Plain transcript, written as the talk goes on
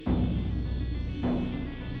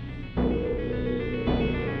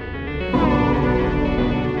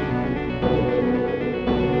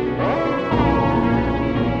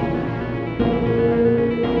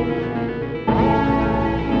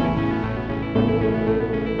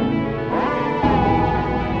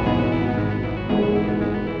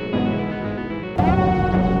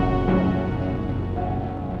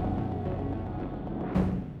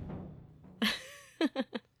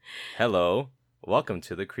Hello, welcome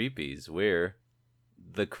to the Creepies. We're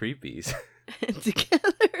the Creepies. And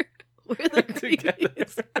together, we're the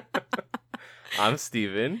Creepies. I'm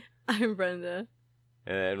Steven. I'm Brenda.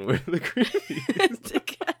 And we're the Creepies.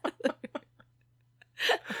 Together.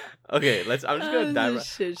 Okay, I'm just gonna dive.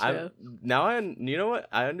 Shit show. You know what?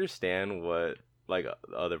 I understand what like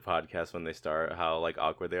other podcasts when they start how like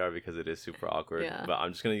awkward they are because it is super awkward. Yeah. But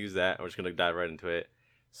I'm just gonna use that. I'm just gonna dive right into it.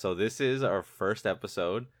 So this is our first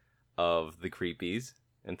episode of the Creepies,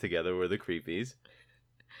 and together we're the Creepies.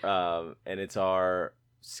 And it's our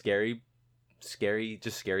scary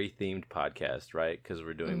themed podcast, right? Because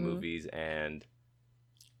we're doing movies and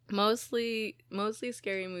mostly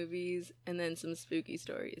scary movies, and then some spooky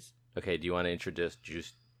stories. Okay, do you want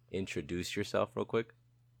to introduce yourself real quick?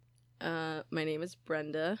 My name is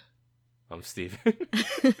Brenda. I'm Steven.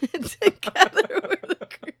 Together we're the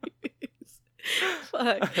Creepies.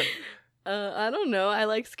 Fuck. I don't know. I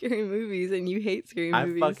like scary movies, and you hate scary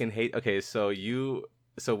movies. I fucking hate. Okay, so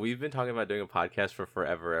we've been talking about doing a podcast for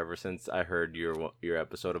forever, ever since I heard your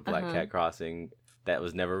episode of Black Cat Crossing that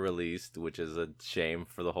was never released, which is a shame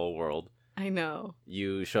for the whole world. I know.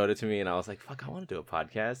 You showed it to me, and I was like, "Fuck, I want to do a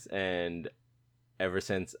podcast." And ever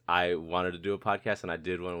since I wanted to do a podcast, and I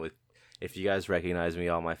did one with. If you guys recognize me,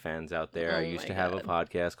 all my fans out there, I used to have a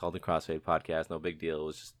podcast called the Crossfade Podcast. No big deal. It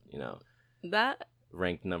was just that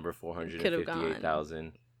ranked number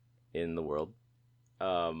 458,000 in the world.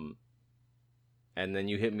 And then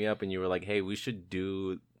you hit me up and you were like, "Hey, we should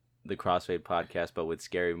do the Crossfade Podcast, but with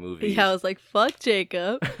scary movies." Yeah, I was like, "Fuck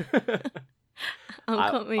Jacob."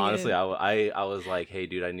 I'm coming honestly, in. I was like, "Hey,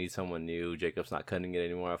 dude, I need someone new. Jacob's not cutting it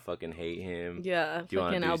anymore. I fucking hate him." Yeah,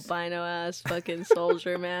 fucking albino ass fucking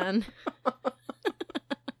soldier man.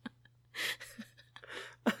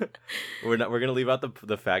 We're gonna leave out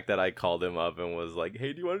the fact that I called him up and was like,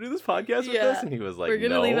 "Hey, do you want to do this podcast with us?" And he was like, "We're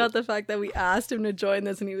gonna no. leave out the fact that we asked him to join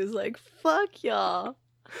this, and he was like, "Fuck y'all."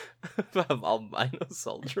 Albino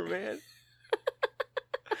soldier man.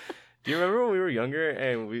 Do you remember when we were younger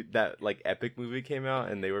and that like epic movie came out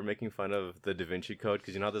and they were making fun of the Da Vinci Code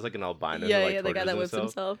because you know how there's like an albino who, like, the guy that whips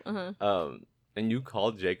himself. And you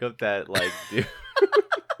called Jacob that like dude.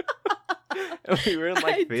 And we were in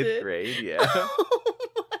like fifth grade, yeah.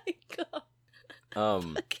 Oh my god.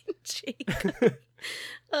 Fucking Jacob.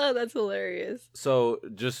 Oh, that's hilarious. So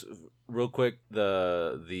just real quick,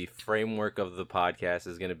 the framework of the podcast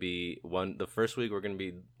is going to be the first week we're going to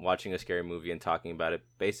be watching a scary movie and talking about it.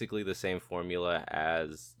 Basically the same formula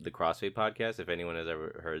as the Crossfade Podcast. If anyone has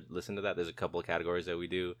ever listened to that, there's a couple of categories that we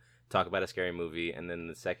do. Talk about a scary movie, and then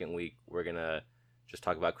the second week we're going to just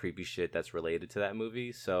talk about creepy shit that's related to that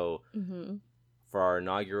movie. So for our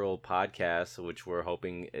inaugural podcast, which we're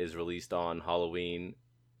hoping is released on Halloween,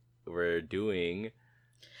 we're doing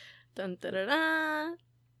Dun, dun, dun, dun.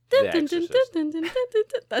 The Exorcist.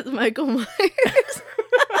 That's Michael Myers.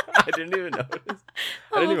 I didn't even notice.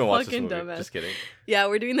 I didn't even watch this movie. Dumbass. Just kidding. Yeah,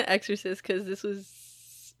 we're doing The Exorcist because this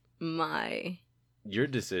was your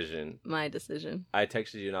decision. My decision. I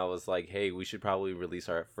texted you and I was like, "Hey, we should probably release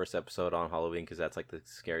our first episode on Halloween because that's like the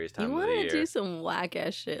scariest time of the year." You want to do some whack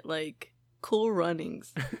ass shit like Cool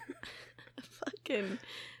Runnings. Fucking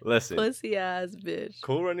listen, pussy ass bitch.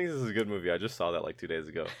 Cool Runnings is a good movie. I just saw that like 2 days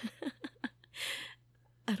ago.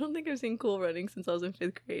 I don't think I've seen Cool Runnings since I was in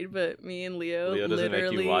 5th grade, but me and Leo doesn't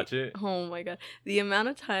literally make you watch it? Oh my god. The amount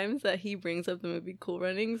of times that he brings up the movie Cool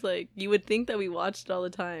Runnings, like you would think that we watched it all the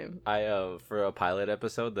time. I for a pilot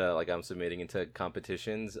episode that like I'm submitting into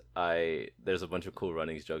competitions, there's a bunch of Cool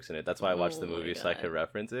Runnings jokes in it. That's why I watched the movie so I could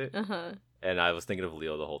reference it. And I was thinking of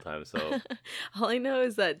Leo the whole time, so all I know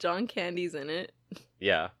is that John Candy's in it.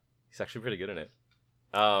 Yeah. He's actually pretty good in it.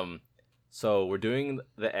 So we're doing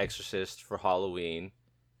The Exorcist for Halloween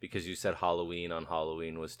because you said Halloween on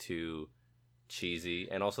Halloween was too cheesy,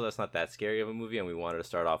 and also that's not that scary of a movie, and we wanted to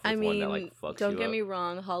start off with one that like fucks you up. Don't get me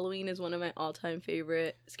wrong, Halloween is one of my all-time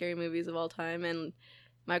favorite scary movies of all time, and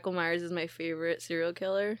Michael Myers is my favorite serial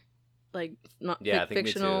killer, like not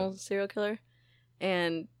fictional serial killer,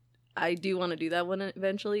 and I do want to do that one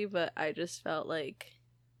eventually, but I just felt like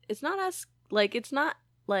it's not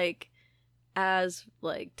as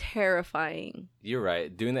terrifying. You're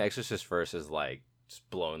right. Doing The Exorcist first is like just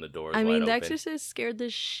blowing the doors wide The open. Exorcist scared the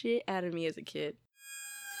shit out of me as a kid.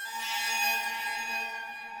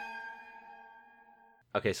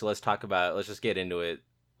 Okay, so let's just get into it.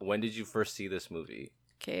 When did you first see this movie?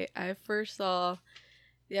 Okay, I first saw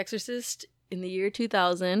The Exorcist in the year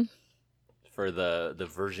 2000. For the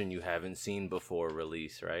version you haven't seen before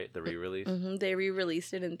release, right? The re-release? They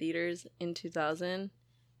re-released it in theaters in 2000,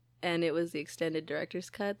 and it was the extended director's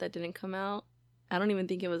cut that didn't come out. I don't even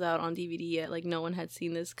think it was out on DVD yet. Like, no one had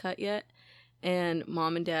seen this cut yet. And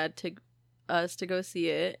Mom and Dad took us to go see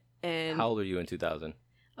it. And how old were you in 2000?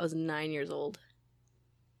 I was 9 years old.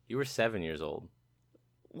 You were 7 years old.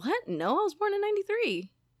 What? No, I was born in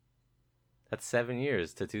 93. That's 7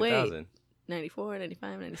 years to 2000. Wait, 94,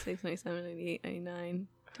 95, 96, 97, 98, 99.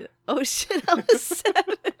 Oh, shit, I was 7.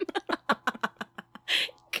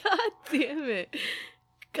 God damn it.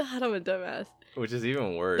 God, I'm a dumbass. Which is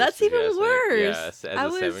even worse. That's even worse. Yeah,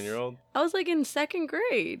 as a 7-year-old. I was like in 2nd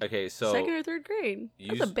grade. Okay, so 2nd or 3rd grade.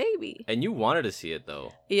 I was a baby. And you wanted to see it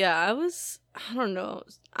though. Yeah, I don't know.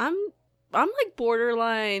 I'm like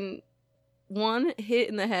borderline one hit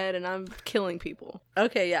in the head and I'm killing people.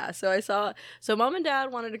 Okay, yeah. So Mom and Dad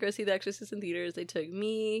wanted to go see The Exorcist in theaters. They took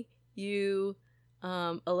me, you,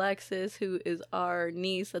 Alexis, who is our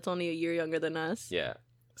niece that's only a year younger than us. Yeah.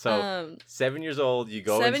 So 7 years old, you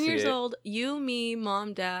go 7 and see years it. old, you, me,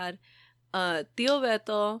 Mom, Dad, Tío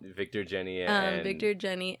Beto, Victor, Jenny,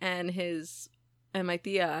 and my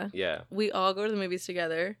tia. Yeah. We all go to the movies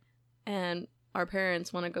together, and our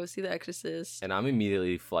parents want to go see The Exorcist. And I'm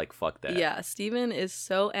immediately like, fuck that. Yeah, Steven is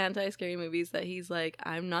so anti-scary movies that he's like,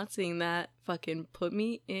 I'm not seeing that. Fucking put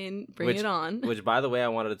me in, bring it on. Which, by the way, I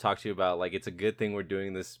wanted to talk to you about. Like, it's a good thing we're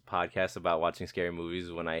doing this podcast about watching scary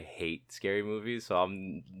movies when I hate scary movies. So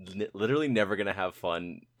I'm literally never going to have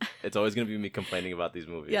fun. It's always going to be me complaining about these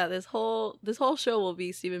movies. Yeah, this whole show will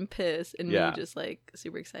be Steven pissed and me just like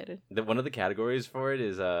super excited. One of the categories for it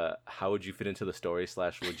is how would you fit into the story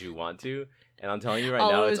 / would you want to? And I'm telling you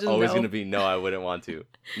right now, it's always going to be no, I wouldn't want to.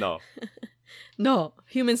 No. No,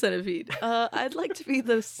 Human Centipede. I'd like to be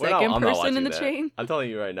the second person in the chain. I'm telling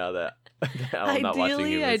you right now that I'm not watching Human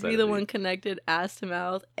Ideally, I'd be the one Centipede. connected ass to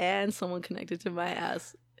mouth and someone connected to my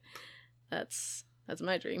ass. That's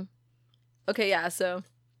my dream. Okay, yeah, so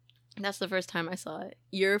that's the first time I saw it.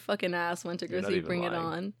 Your fucking ass went to go see Bring It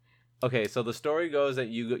On. Okay, so the story goes that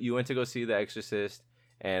you went to go see The Exorcist,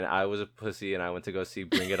 and I was a pussy, and I went to go see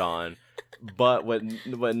Bring It On. But what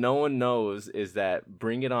no one knows is that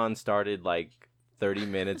Bring It On started like 30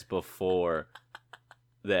 minutes before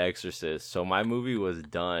The Exorcist. So my movie was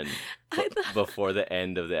done before the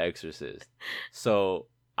end of The Exorcist. So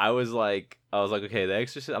I was like, okay, The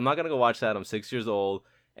Exorcist, I'm not going to go watch that. I'm 6 years old,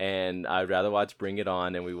 and I'd rather watch Bring It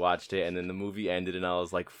On, and we watched it, and then the movie ended, and I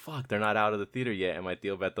was like, fuck, they're not out of the theater yet. And my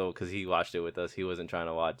tío Beto, because he watched it with us, he wasn't trying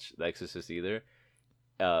to watch The Exorcist either,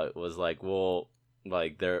 was like, well,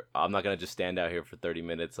 like I'm not gonna just stand out here for 30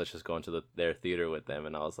 minutes. Let's just go into their theater with them.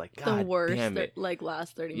 And I was like, God, the worst, damn it! Like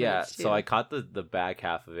last 30 yeah, minutes. Yeah, so I caught the back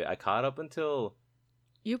half of it. I caught up until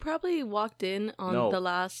you probably walked in on the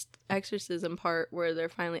last exorcism part where they're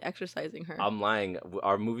finally exorcising her. I'm lying.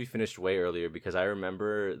 Our movie finished way earlier because I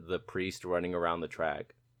remember the priest running around the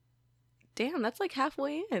track. Damn, that's like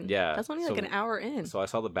halfway in. Yeah, that's only like an hour in. So I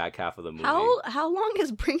saw the back half of the movie. How long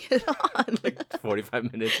is Bring It On? Like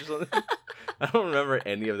 45 minutes or something. I don't remember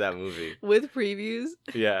any of that movie. With previews?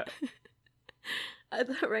 Yeah. I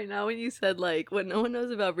thought right now when you said like what no one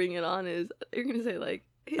knows about Bring It On is you're gonna say like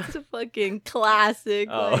it's a fucking classic.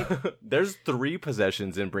 Like there's 3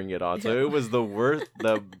 possessions in Bring It On, so it was the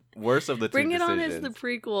worst of the two Bring It On decisions. is the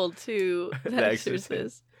prequel to The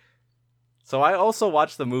Exorcist. So I also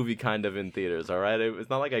watched the movie kind of in theaters, all right? It's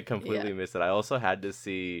not like I completely missed it. I also had to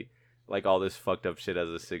see like all this fucked up shit as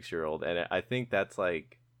a 6-year-old, and I think that's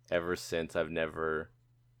like ever since I've never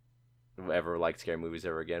ever liked scary movies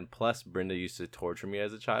ever again. Plus, Brenda used to torture me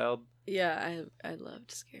as a child. Yeah, I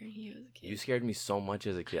loved scaring you as a kid. You scared me so much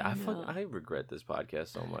as a kid. I regret this podcast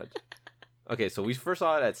so much. Okay, so we first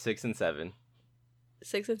saw it at 6 and 7.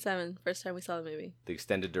 6 and 7, first time we saw the movie. The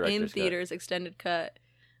extended director's cut. In theaters, extended cut.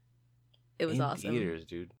 It was awesome. In theaters,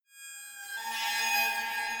 dude.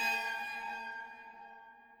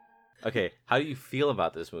 Okay, how do you feel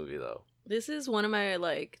about this movie, though? This is one of my,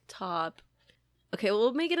 like, top... Okay,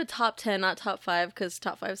 we'll make it a top 10, not top 5, because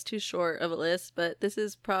top 5 is too short of a list, but this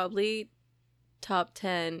is probably top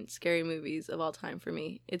 10 scary movies of all time for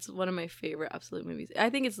me. It's one of my favorite absolute movies. I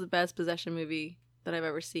think it's the best possession movie that I've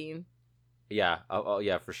ever seen. Yeah,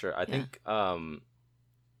 yeah, for sure. I think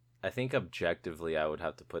objectively I would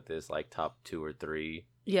have to put this, like, top 2 or 3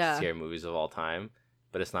 scary movies of all time.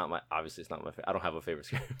 But it's not my favorite. I don't have a favorite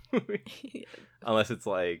scary movie. Unless it's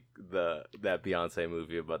like that Beyonce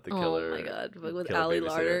movie about the killer. Oh my god, but with Ali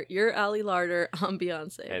Larter. You're Ali Larter, I'm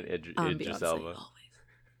Beyonce. And Idris Elba. Always.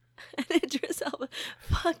 And Idris Elba.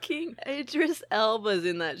 Fucking Idris Elba's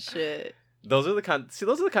in that shit. Those are the kind.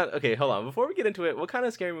 Okay, hold on. Before we get into it, what kind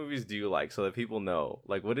of scary movies do you like so that people know?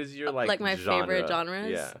 Like, what is your like my genre? favorite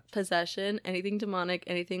genres? Yeah. Possession, anything demonic,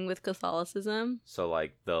 anything with Catholicism. So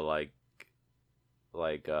like the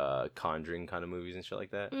Conjuring kind of movies and shit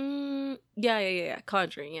like that? Yeah.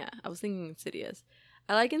 Conjuring, yeah. I was thinking Insidious.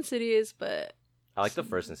 I like Insidious, but I like the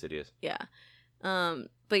first Insidious. Yeah.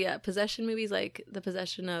 But yeah, possession movies like The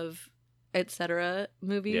Possession of etc.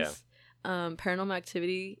 movies. Yeah. Paranormal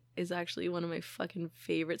Activity is actually one of my fucking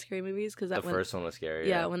favorite scary movies because the first one was scary.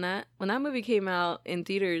 Yeah, when that movie came out in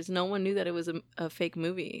theaters, no one knew that it was a fake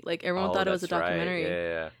movie. Like everyone thought it was a documentary. Right.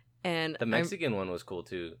 Yeah. And the Mexican one was cool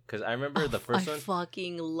too, because I remember the first one. I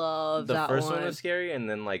fucking love that one. The first one was scary, and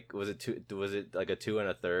then like was it like a 2 and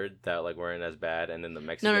a 3rd that like weren't as bad, and then the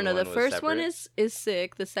Mexican one No. The first separate? one is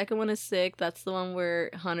sick. The second one is sick. That's the one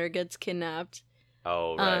where Hunter gets kidnapped.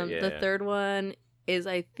 Oh right, yeah. The third one is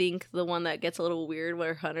I think the one that gets a little weird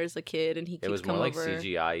where Hunter's a kid and he keeps coming over. It was more like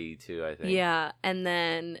CGI too, I think. Yeah, and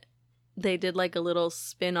then they did like a little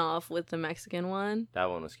spin-off with the Mexican one.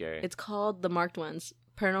 That one was scary. It's called The Marked Ones.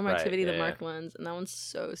 Paranormal Activity, The Marked Ones, and that one's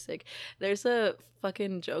so sick. There's a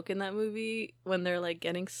fucking joke in that movie when they're like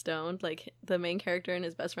getting stoned, like the main character and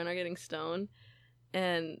his best friend are getting stoned,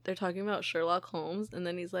 and they're talking about Sherlock Holmes, and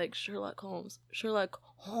then he's like, Sherlock Holmes.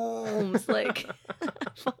 Like, I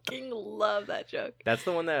fucking love that joke. That's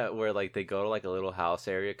the one where like they go to like a little house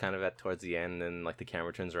area kind of towards the end, and like the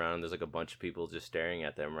camera turns around and there's like a bunch of people just staring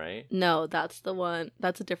at them, right? No, that's the one.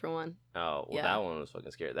 That's a different one. Oh, well, that one was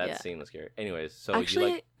fucking scary. That scene was scary. Anyways, so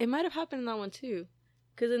actually, it might have happened in that one too.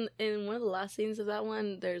 Because in one of the last scenes of that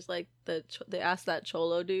one, there's like they asked that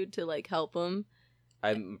Cholo dude to like help him.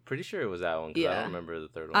 I'm pretty sure it was that one because I don't remember the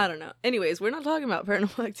third one. I don't know. Anyways, we're not talking about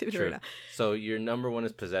Paranormal Activity right now. So your number one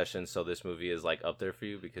is Possession. So this movie is like up there for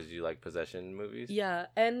you because you like possession movies. Yeah,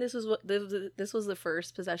 and this was the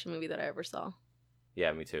first possession movie that I ever saw.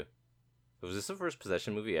 Yeah, me too. Was this the first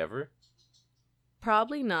possession movie ever?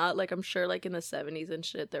 Probably not. Like I'm sure, like in the 70s and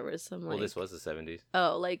shit, there was some like. Well, this was the 70s.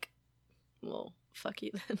 Oh, like, well, fuck you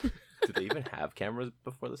then. Did they even have cameras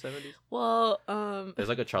before the 70s? Well, there's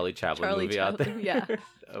like a Charlie Chaplin movie out there. Yeah.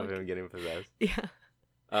 Of him getting possessed. Yeah.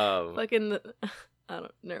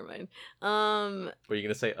 Never mind. Were you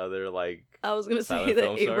gonna say other like? I was gonna say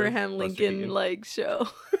the Abraham Lincoln like show.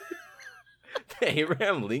 The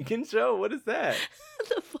Abraham Lincoln show? What is that?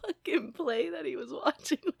 The fucking play that he was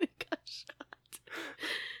watching when he got shot.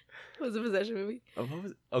 It was a possession movie. Oh, what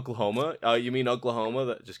was it? Oklahoma? Oh, you mean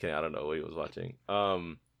Oklahoma? Just kidding. I don't know what he was watching.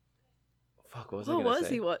 Fuck, what was I gonna say? What was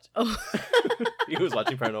he watching? Oh. He was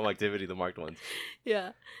watching Paranormal Activity, The Marked Ones.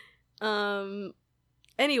 Yeah.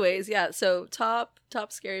 Anyways, yeah, so top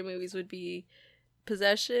scary movies would be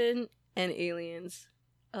Possession and Aliens.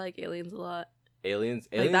 I like Aliens a lot. Aliens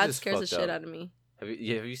like, that scares the shit out of me. Have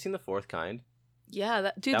you seen The Fourth Kind? Yeah,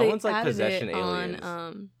 that one's like Possession Aliens.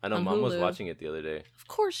 I know, Mom Hulu. was watching it the other day. Of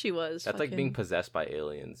course she was. That's like being possessed by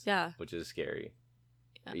aliens. Yeah. Which is scary.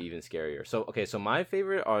 Yeah. Even scarier. So, okay, so my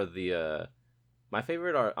favorite are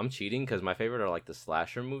I'm cheating because my favorite are like the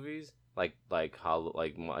slasher movies, like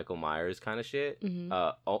Michael Myers kind of shit. Mm-hmm.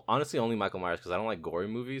 Honestly, only Michael Myers because I don't like gory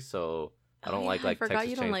movies, so I don't like Texas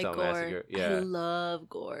Chainsaw Massacre. Yeah, I love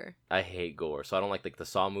gore. I hate gore, so I don't like the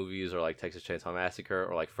Saw movies or like Texas Chainsaw Massacre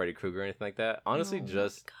or like Freddy Krueger or anything like that. Honestly,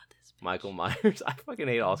 just Michael Myers. I fucking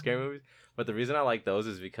hate all scary movies, but the reason I like those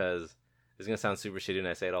is because it's gonna sound super shitty and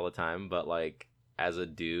I say it all the time, but like as a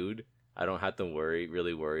dude, I don't have to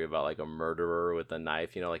really worry about like a murderer with a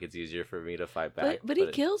knife. You know, like it's easier for me to fight back. But he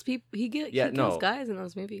kills people. He kills guys in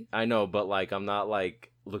those movies. I know, but like I'm not like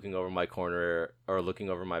looking over my corner or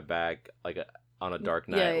looking over my back like on a dark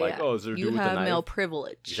night. Oh, is there a dude with a knife? You have male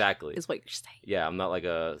privilege. Exactly. Is what you're saying. Yeah, I'm not like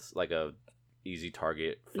a easy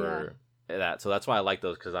target for that. So that's why I like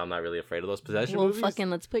those because I'm not really afraid of those possession movies. Well, fucking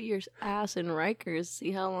let's put your ass in Rikers.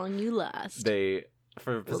 See how long you last.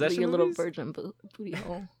 For possession your movies? Little virgin booty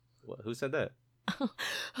hole. What, who said that?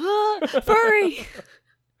 Furry.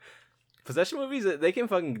 Possession movies, they can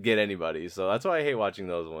fucking get anybody, so that's why I hate watching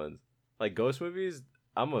those ones. Like ghost movies,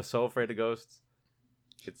 I'm so afraid of ghosts.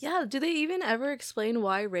 Yeah, do they even ever explain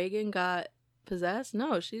why Reagan got possessed?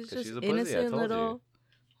 No, she's just innocent little. Oh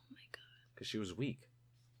my god. Because she was weak.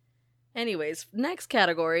 Anyways, next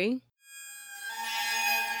category.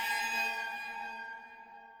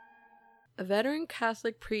 A veteran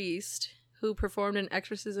Catholic priest who performed an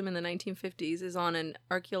exorcism in the 1950s is on an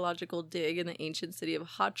archaeological dig in the ancient city of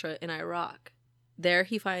Hatra in Iraq. There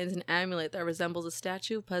he finds an amulet that resembles a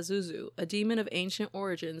statue of Pazuzu, a demon of ancient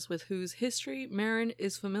origins with whose history Marin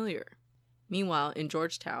is familiar. Meanwhile, in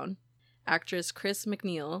Georgetown, actress Chris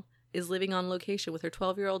McNeil is living on location with her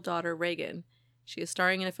 12-year-old daughter Reagan. She is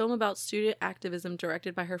starring in a film about student activism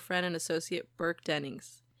directed by her friend and associate Burke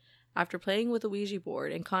Dennings. After playing with a Ouija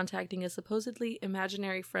board and contacting a supposedly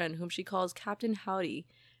imaginary friend whom she calls Captain Howdy,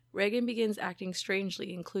 Reagan begins acting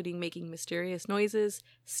strangely, including making mysterious noises,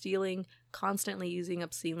 stealing, constantly using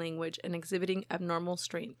obscene language, and exhibiting abnormal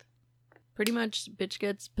strength. Pretty much, bitch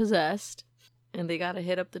gets possessed, and they gotta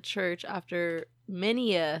hit up the church after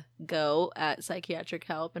many a go at psychiatric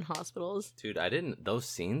help in hospitals. Dude, those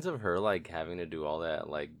scenes of her, like, having to do all that,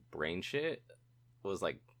 like, brain shit was,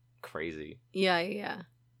 like, crazy. Yeah.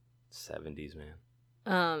 70s,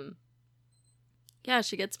 man. Yeah,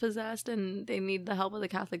 she gets possessed, and they need the help of the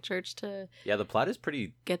Catholic Church to... Yeah, the plot is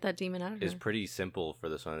get that demon out of her. Is pretty simple for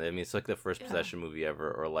this one. I mean, it's like the first possession movie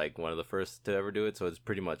ever, or like one of the first to ever do it, so it's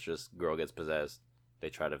pretty much just girl gets possessed.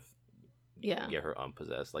 They try to get her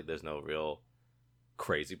unpossessed. Like, there's no real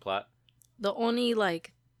crazy plot. The only,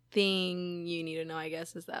 like, thing you need to know, I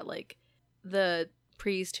guess, is that, like, the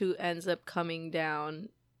priest who ends up coming down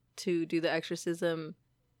to do the exorcism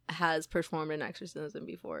has performed an exorcism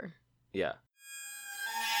before. Yeah.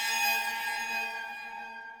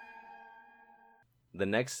 The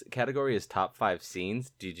next category is top 5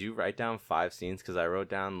 scenes. Did you write down 5 scenes? Because I wrote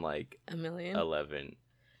down, like, 11.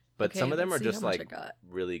 But some of them are just, like,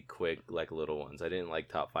 really quick, like, little ones. I didn't, like,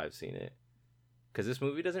 top 5 scene it. Because this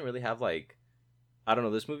movie doesn't really have, like... I don't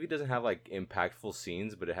know. This movie doesn't have, like, impactful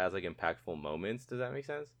scenes, but it has, like, impactful moments. Does that make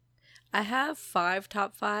sense? I have 5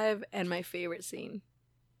 top 5 and my favorite scene.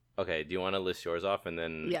 Okay. Do you want to list yours off and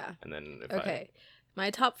then... Yeah. And then if Okay.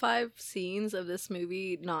 My top 5 scenes of this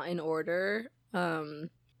movie, not in order...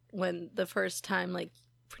 when the first time, like,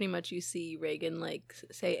 pretty much you see Reagan, like,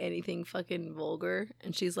 say anything fucking vulgar,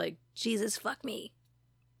 and she's like, Jesus, fuck me.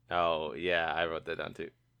 Oh, yeah, I wrote that down too.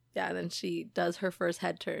 Yeah, and then she does her first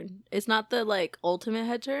head turn. It's not the, like, ultimate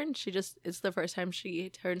head turn, it's the first time she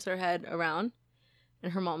turns her head around,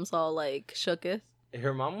 and her mom's all, like, shooketh.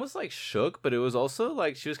 Her mom was, like, shook, but it was also,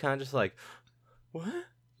 like, she was kind of just like, what?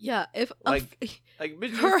 Yeah, if like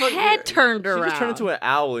bitch, her head turned around. She just turned into an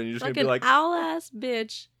owl, and you're just like gonna be like, owl ass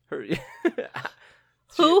bitch. Her,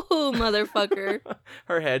 hoo motherfucker.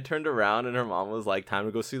 Her head turned around, and her mom was like, "Time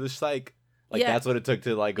to go see the psych." Like, that's what it took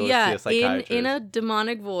to, like, go see a psychiatrist. in a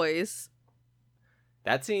demonic voice.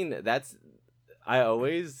 That scene. I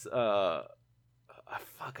always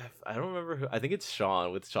I don't remember who. I think it's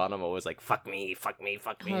Sean. With Sean, I'm always like, fuck me. Oh,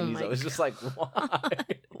 and he's always just like, why?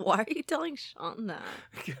 Why are you telling Sean that?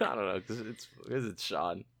 I don't know, because it's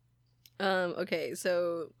Sean. Okay,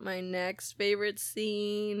 so my next favorite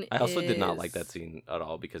scene I also did not like that scene at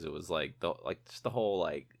all, because it was like just the whole,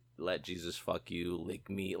 like, let Jesus fuck you, lick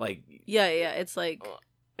me, like, yeah, it's like,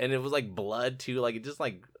 and it was like blood too, like, it just,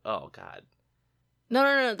 like, oh god.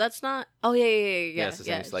 No, that's not. Oh, yeah.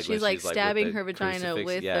 Like, she's like stabbing her vagina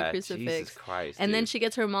with the crucifix. Jesus Christ, and then she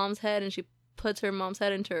gets her mom's head, and she puts her mom's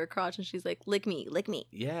head into her crotch, and she's like, lick me.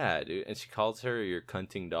 Yeah, dude. And she calls her your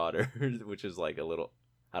cunting daughter, which is, like, a little,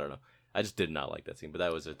 I don't know. I just did not like that scene, but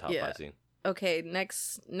that was a top 5 scene. Okay,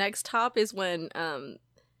 next top is when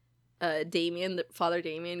Damien, Father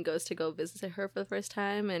Damien, goes to go visit her for the first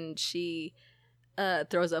time, and she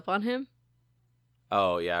throws up on him.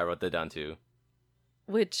 Oh, yeah, I wrote that down too.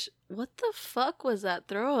 Which, what the fuck was that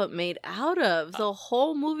throw up made out of? The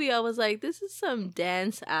whole movie, I was like, this is some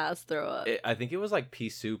dense ass throw up. I think it was like pea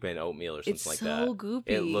soup and oatmeal or something like that. It's so goopy.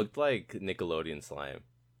 It looked like Nickelodeon slime.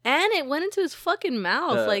 And it went into his fucking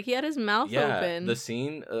mouth. Like, he had his mouth open. The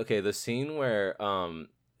scene where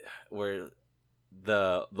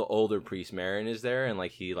the older priest Marin is there, and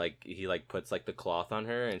like he puts like the cloth on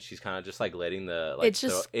her, and she's kind of just like letting the, like, it's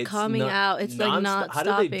just coming out. It's like not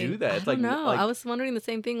stopping. How did they do that? It's I don't know. I was wondering the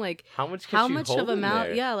same thing. Like, how much of a mouth?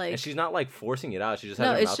 There? Yeah, like, and she's not like forcing it out. She just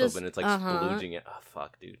has her mouth open. It's like splooging it. Oh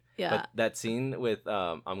fuck, dude. Yeah. But that scene with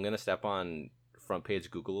I'm gonna step on front page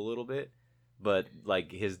Google a little bit, but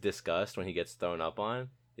like his disgust when he gets thrown up on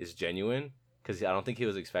is genuine. Because I don't think he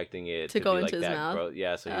was expecting it to go into his mouth. Gross.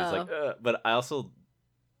 Yeah, so he was like, but I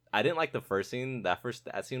didn't like the first scene. That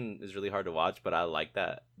scene is really hard to watch, but I like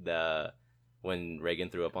that when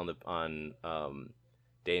Reagan threw up on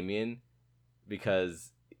Damien,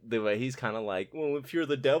 because the way he's kind of like, well, if you're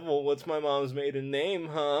the devil, what's my mom's maiden name,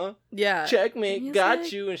 huh? Yeah, checkmate,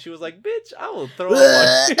 got you. And she was like, bitch, I will throw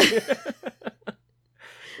up on you.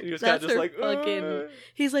 And he was kind of just like, fucking...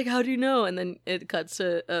 He's like, how do you know? And then it cuts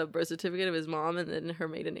to a birth certificate of his mom, and then her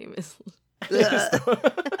maiden name is... It's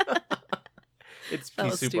pea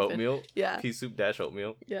soup stupid. Oatmeal. Yeah. Pea soup -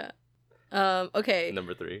 oatmeal. Yeah. Okay.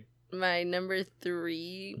 Number 3. My number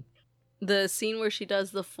 3, the scene where she does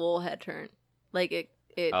the full head turn. Like, it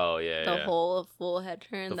oh, yeah, the whole full head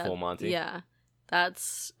turn. Full Monty. Yeah.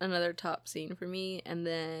 That's another top scene for me. And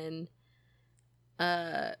then...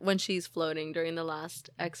 when she's floating during the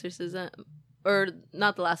last exorcism, or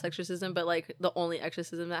not the last exorcism, but like the only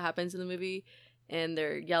exorcism that happens in the movie, and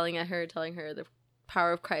they're yelling at her, telling her the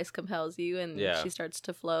power of Christ compels you, and she starts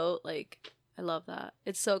to float. Like, I love that.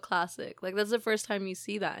 It's so classic. Like, that's the first time you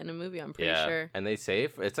see that in a movie, I'm pretty sure. And they say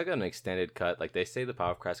it's like an extended cut. Like, they say the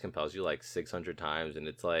power of Christ compels you like 600 times, and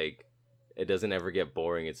it's like, it doesn't ever get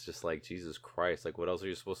boring. It's just like, Jesus Christ, like, what else are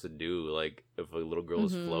you supposed to do? Like, if a little girl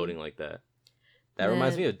is floating like that. That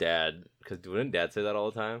reminds me of Dad, because wouldn't Dad say that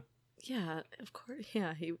all the time? Yeah, of course.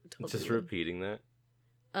 Yeah, he totally just would. Repeating that.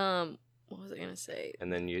 What was I gonna say?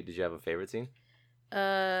 And then did you have a favorite scene?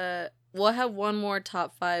 Well, I have one more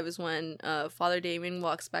top 5 is when Father Damien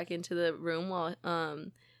walks back into the room while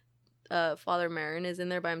Father Marin is in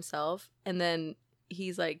there by himself, and then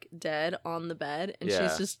he's like dead on the bed, and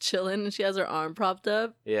she's just chilling, and she has her arm propped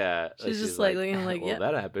up. Yeah, she's just like looking like, well,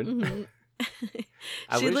 that happened. Mm-hmm.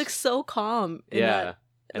 She looks so calm. Yeah.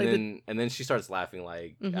 And then she starts laughing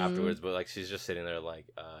like afterwards, but like she's just sitting there like,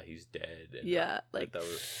 he's dead. And I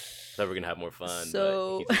thought we're gonna have more fun.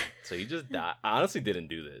 So he just died. I honestly didn't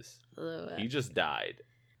do this. He just died.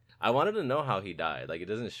 I wanted to know how he died. Like, it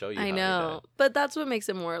doesn't show you. I know, but that's what makes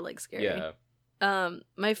it more like scary. Yeah.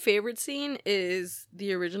 My favorite scene is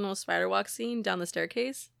the original spider walk scene down the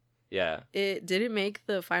staircase. Yeah. It didn't make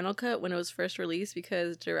the final cut when it was first released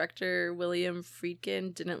because director William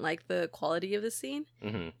Friedkin didn't like the quality of the scene.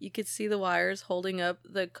 Mm-hmm. You could see the wires holding up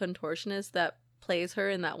the contortionist that plays her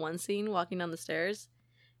in that one scene walking down the stairs.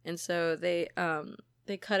 And so they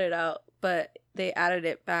cut it out, but they added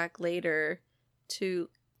it back later to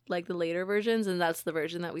like the later versions, and that's the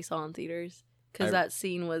version that we saw in theaters because that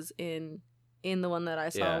scene was in the one that I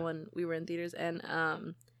saw when we were in theaters. And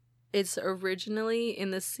it's originally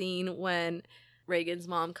in the scene when Reagan's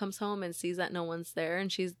mom comes home and sees that no one's there, and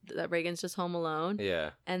that Reagan's just home alone.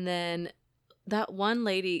 Yeah. And then that one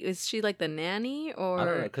lady, is she like the nanny or? I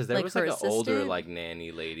don't know, because there like was like an assistant? older like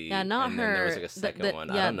nanny lady. Yeah, not and her. Then there was like a second one.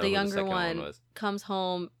 Yeah, I don't know the who younger the second one was. Comes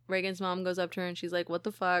home. Reagan's mom goes up to her and she's like, "What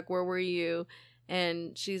the fuck? Where were you?"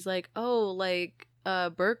 And she's like, "Oh, like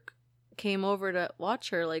Burke came over to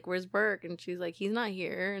watch her. Like, where's Burke?" And she's like, "He's not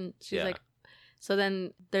here." And she's like, so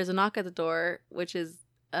then there's a knock at the door, which is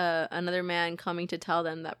another man coming to tell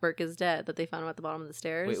them that Burke is dead, that they found him at the bottom of the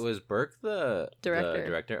stairs. Wait, was Burke the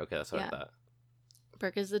director? Okay, that's what I thought.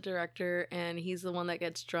 Burke is the director, and he's the one that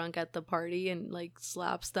gets drunk at the party and like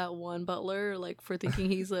slaps that one butler like for thinking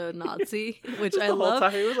he's a Nazi, which I love.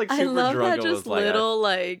 Time he was, like, super I love drunk that just like, little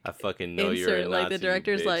like I fucking know insert, you're a Nazi, like the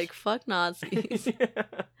director's bitch. like, fuck Nazis.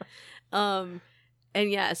 And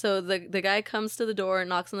yeah, so the guy comes to the door,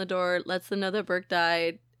 knocks on the door, lets them know that Burke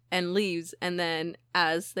died, and leaves. And then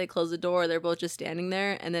as they close the door, they're both just standing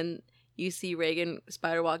there, and then you see Reagan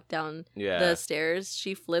spider walk down the stairs.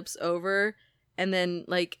 She flips over. And then,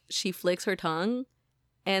 like, she flicks her tongue,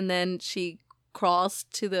 and then she crawls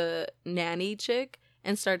to the nanny chick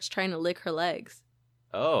and starts trying to lick her legs.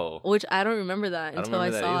 Oh. Which I don't remember that until I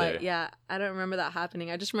saw it. Yeah, I don't remember that happening.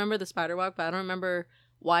 I just remember the spider walk, but I don't remember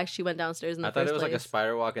why she went downstairs in the first place. I thought it was like a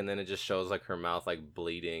spider walk, and then it just shows, like, her mouth, like,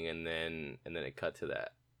 bleeding, and then it cut to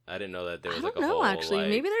that. I didn't know that there was, like, a whole, actually. Like...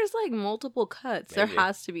 Maybe there's, like, multiple cuts. Maybe. There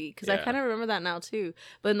has to be, because I kind of remember that now, too.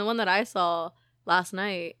 But in the one that I saw last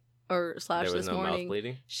night... or / there was this no morning, mouth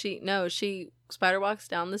bleeding? She spider walks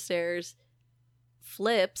down the stairs,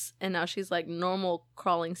 flips, and now she's like normal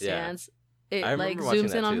crawling stance. It like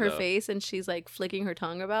zooms in on her face, and she's like flicking her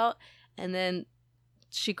tongue about, and then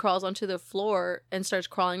she crawls onto the floor and starts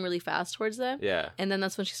crawling really fast towards them. Yeah. And then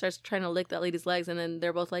that's when she starts trying to lick that lady's legs, and then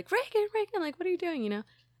they're both like, Reagan, like, what are you doing? You know?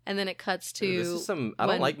 And then it cuts to this is some I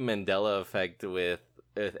don't like Mandela effect with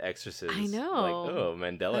Exorcist. I know. Like, oh,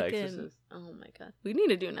 Mandela Exorcist. Oh my god. We need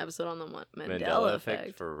to do an episode on the Mandela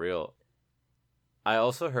effect. For real. I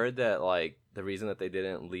also heard that, like, the reason that they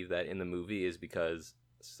didn't leave that in the movie is because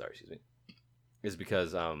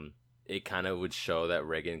it kind of would show that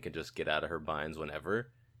Reagan could just get out of her binds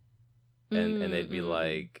whenever. And they'd be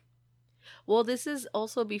like... Well, this is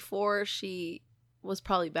also before she was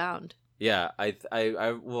probably bound. Yeah,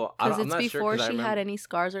 well, because it's before she had any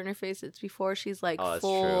scars on her face. It's before she's like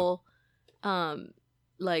full,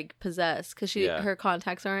 like possessed. Because her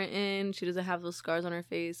contacts aren't in. She doesn't have those scars on her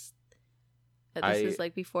face. This is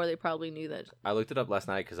like before they probably knew that. I looked it up last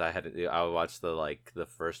night because I watched the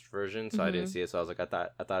first version, so I didn't see it. So I was like, I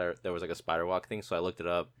thought there was like a spider walk thing. So I looked it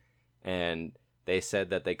up, and they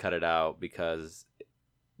said that they cut it out because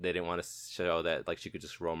they didn't want to show that like she could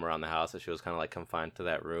just roam around the house. That she was kind of like confined to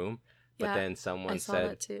that room. But then someone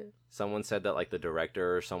said that like the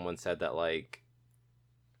director or someone said that like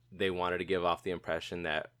they wanted to give off the impression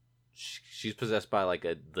that she's possessed by like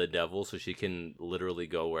the devil, so she can literally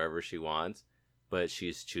go wherever she wants, but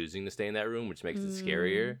she's choosing to stay in that room, which makes it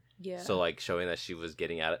scarier. Yeah. So like showing that she was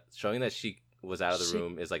showing that she was out of the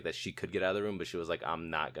room is like that she could get out of the room, but she was like, I'm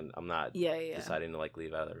not deciding to like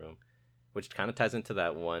leave out of the room, which kind of ties into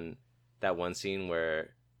that one scene where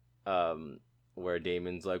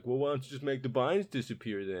Damon's like, well, why don't you just make the binds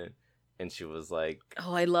disappear then? And she was like,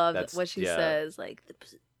 oh, I love what she says, like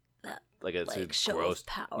like it's like show gross of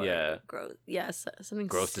power, gross, something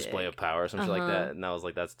gross sick. Display of power or something like that. And I was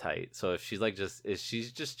like, that's tight. So if she's like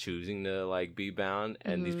she's just choosing to like be bound,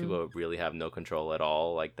 and these people really have no control at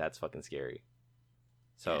all, like that's fucking scary.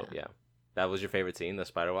 So yeah. That was your favorite scene, the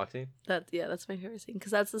spider walk scene? That's my favorite scene,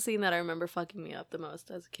 because that's the scene that I remember fucking me up the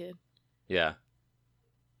most as a kid. Yeah.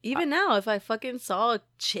 Even now, if I fucking saw a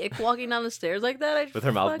chick walking down the stairs like that, I'd with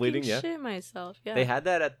her mouth bleeding, shit myself. Yeah. They had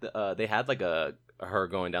that at the they had like her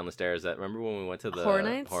going down the stairs. That remember when we went to the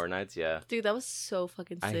Horror Nights? Yeah. Dude, that was so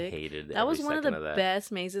fucking sick. I hated that. Was one of the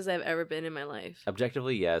best mazes I've ever been in my life.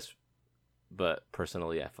 Objectively, yes, but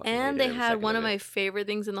personally, I fucking and hated they had one of my favorite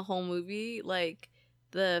things in the whole movie, like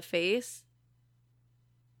the face.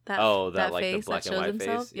 That like face the black and white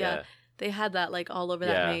himself. Face. Yeah. They had that like all over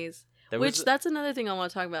that maze. That's another thing I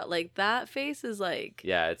want to talk about. Like that face is like,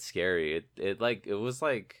 yeah, it's scary. It was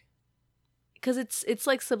like, because it's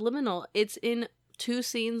like subliminal. It's in 2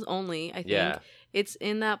 scenes only, I think. Yeah. It's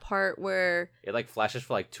in that part where it like flashes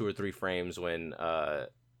for like 2 or 3 frames when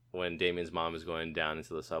Damien's mom is going down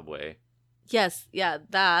into the subway. Yes, yeah,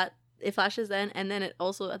 that it flashes then, and then it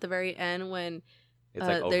also at the very end when it's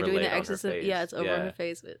like they're doing the exorcism. Yeah, it's over her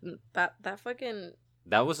face. That fucking.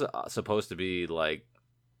 That was supposed to be like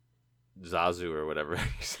Zazu or whatever you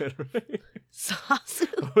said, right?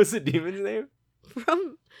 Zazu? What was the demon's name?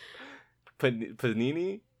 From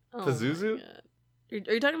Panini? Pazuzu?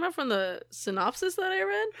 Are you talking about from the synopsis that I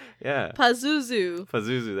read? Yeah. Pazuzu.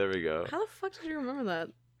 There we go. How the fuck did you remember that?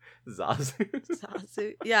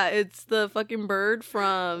 Zazu. Yeah, it's the fucking bird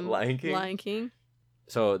from Lion King.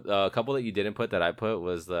 So a couple that you didn't put that I put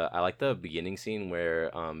was I like the beginning scene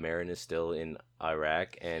where Marin is still in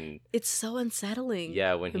Iraq, and it's so unsettling.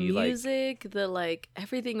 Yeah, when the music, the like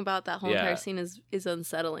everything about that whole entire scene is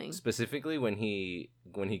unsettling. Specifically when he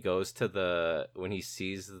goes to when he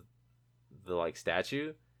sees the like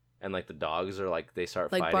statue, and like the dogs are like they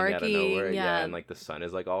start like fighting barking, out of nowhere, and like the sun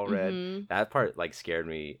is like all red. That part like scared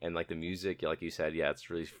me, and like the music, like you said, it's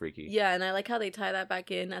really freaky. Yeah, and I like how they tie that back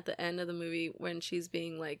in at the end of the movie when she's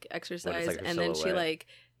being like exorcised, like, and then she like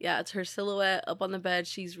it's her silhouette up on the bed,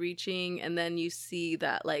 she's reaching, and then you see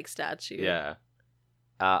that like statue. Yeah.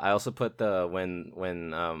 I also put when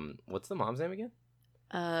what's the mom's name again?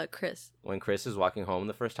 Chris. When Chris is walking home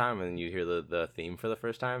the first time, and you hear the theme for the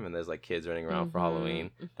first time, and there's like kids running around for Halloween.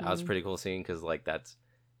 That was a pretty cool scene, because like that's.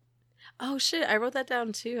 Oh shit! I wrote that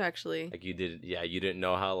down too, actually. Like you did, you didn't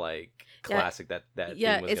know how like classic that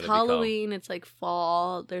theme was. It's Halloween. Become. It's like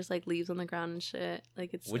fall. There's like leaves on the ground and shit.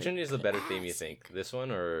 Like it's. Which like, one is the better theme, you think? This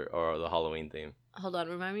one or the Halloween theme? Hold on,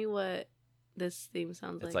 remind me what this theme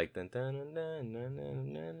sounds like. It's like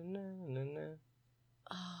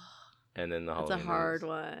Oh. And then the Halloween. That's a hard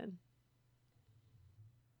one.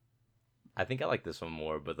 I think I like this one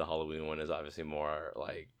more, but the Halloween one is obviously more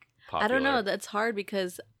like popular. I don't know. That's hard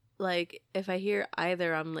because like if I hear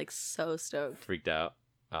either, I'm like so stoked. Freaked out.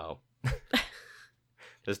 Oh.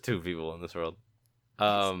 There's 2 people in this world.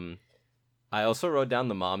 I also wrote down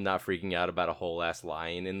the mom not freaking out about a whole ass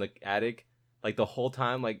lion in the attic. Like the whole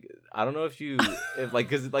time, like I don't know if like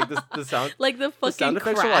because like the sound like the fucking sound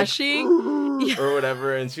crashing like, or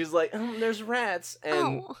whatever, and she's like, "There's rats,"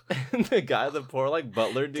 and the guy, the poor like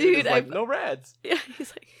Butler dude is like, "No rats." Yeah,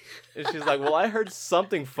 he's like, and she's like, "Well, I heard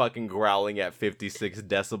something fucking growling at 56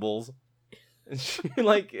 decibels." And she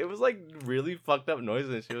like it was like really fucked up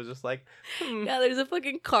noises, and she was just like, Yeah, there's a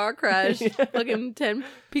fucking car crash. Fucking 10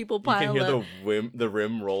 people pile up. You can hear the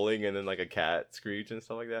rim rolling, and then like a cat screech and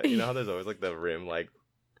stuff like that. You know how there's always like the rim like.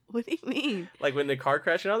 What do you mean? Like when the car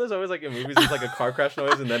crash, you know, there's always like in movies there's like a car crash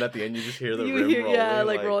noise, and then at the end you just hear the rim rolling. Yeah,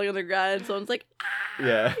 like rolling on the ground, and someone's like,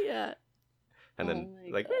 ah! Yeah. And then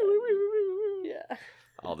like yeah.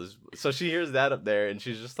 All this. So she hears that up there, and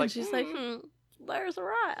she's just like, there's a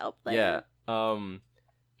rat up there. Yeah.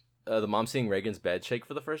 The mom seeing Reagan's bed shake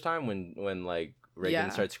for the first time when like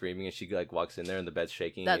Reagan starts screaming, and she like walks in there and the bed's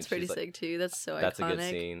shaking. That's pretty sick too. That's so iconic. That's a good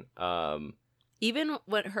scene. Even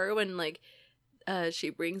when like she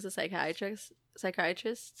brings the psychiatrists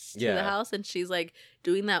to the house, and she's like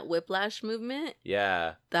doing that whiplash movement.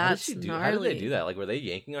 Yeah, that's gnarly. How did they do that? Like, were they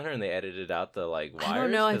yanking on her and they edited out the like wires? I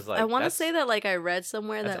don't know. I want to say that like I read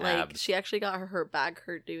somewhere that like abs. She actually got her back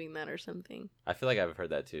hurt doing that or something. I feel like I've heard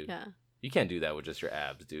that too. Yeah, you can't do that with just your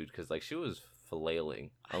abs, dude, because like she was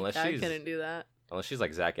flailing. Unless I couldn't do that. Unless she's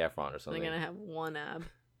like Zac Efron or something. I'm gonna have one ab.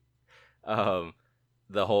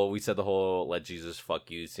 we said the whole "let Jesus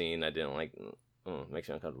fuck you" scene. I didn't like. Makes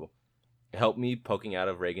me uncomfortable. It helped me poking out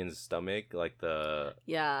of Reagan's stomach, like that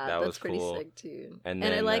that's was pretty cool. sick too. And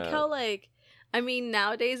I like how like, I mean,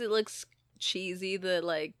 nowadays it looks cheesy. The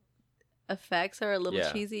like effects are a little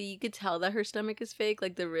cheesy. You could tell that her stomach is fake.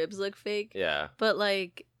 Like the ribs look fake. Yeah. But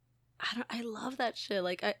like, I love that shit.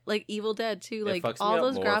 Like like Evil Dead too. Like fucks all me up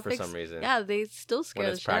those more graphics for some reason. Yeah, they still scare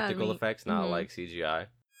when it's the shit out of practical me. effects, not like CGI.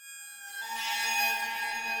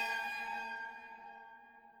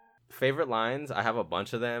 Favorite lines, I have a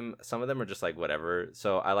bunch of them. Some of them are just like whatever.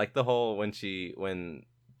 So I like the whole when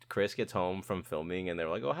Chris gets home from filming and they're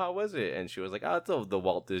like, "Oh, how was it?" And she was like, "Oh, it's the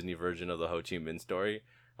Walt Disney version of the Ho Chi Minh story."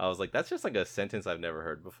 I was like, that's just like a sentence I've never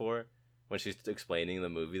heard before when she's explaining the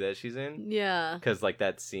movie that she's in. Yeah. Because like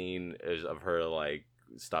that scene is of her like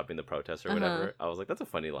stopping the protest or whatever. I was like, that's a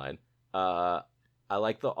funny line. I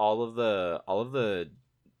like all of the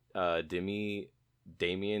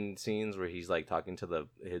Damien scenes where he's like talking to the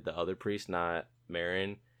other priest, not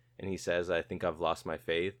Marin, and he says, "I think I've lost my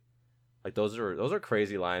faith." Like those are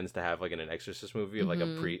crazy lines to have like in an Exorcist movie of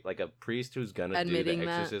like a priest who's gonna admitting do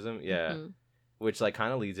the exorcism. That. Yeah. Which like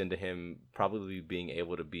kind of leads into him probably being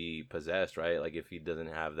able to be possessed, right? Like if he doesn't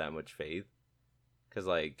have that much faith. Cause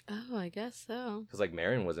like I guess so. Cause like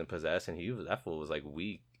Marin wasn't possessed and that fool was like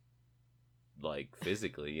weak, like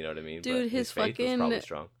physically, you know what I mean? Dude, but his faith was probably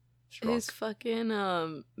strong. His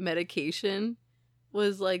fucking medication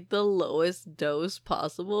was like the lowest dose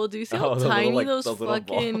possible. Do you see how tiny those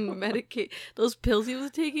fucking those pills he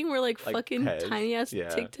was taking were like fucking Pez. Tiny ass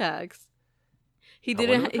Tic Tacs. He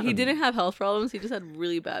didn't have health problems. He just had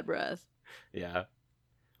really bad breath. Yeah.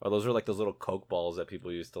 Or those were like those little Coke balls that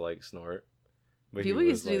people used to like snort. But people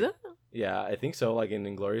used to do that? Yeah, I think so. Like in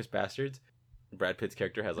Inglourious Bastards, Brad Pitt's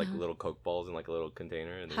character has like little Coke balls in like a little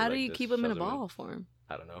container. And how do you keep them in a ball form?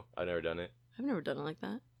 I don't know. I've never done it. I've never done it like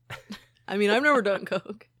that. I mean, I've never done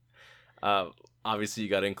Coke. Obviously, you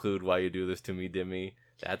got to include "Why You Do This to Me, Dimmy."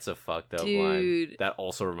 That's a fucked up line. That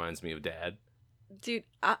also reminds me of Dad. Dude,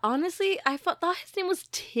 honestly, I thought his name was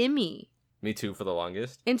Timmy. Me too, for the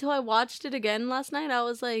longest. Until I watched it again last night, I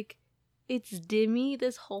was like, it's Dimmy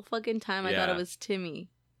this whole fucking time. I thought it was Timmy.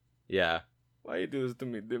 Yeah. Why you do this to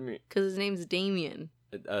me, Dimmy? Because his name's Damien.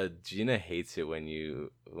 Gina hates it when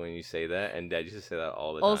you say that, and Dad used to say that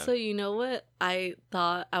all the time. Also, you know what I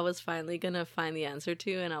thought I was finally gonna find the answer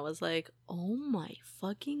to, and I was like, oh my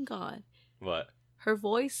fucking god. What? Her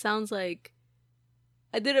voice sounds like,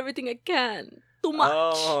 I did everything I can. Too much.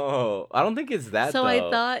 Oh, I don't think it's that, so though. I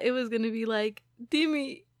thought it was gonna be like,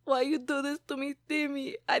 Timmy, why you do this to me,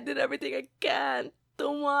 Timmy? I did everything I can.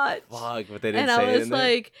 Too much. Fuck, but they didn't say it. And I was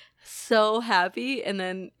like so happy, and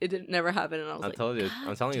then it never happen, and I was I'm telling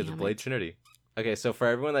you, it's Blade Trinity. Okay, so for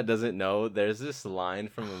everyone that doesn't know, there's this line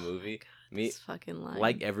from a movie. This fucking line.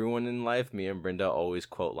 Like everyone in life, me and Brenda always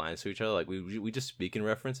quote lines to each other. Like we just speak in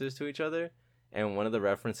references to each other, and one of the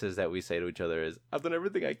references that we say to each other is, "I've done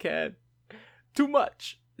everything I can. Too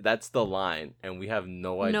much." That's the line, and we have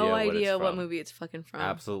no idea what movie it's fucking from.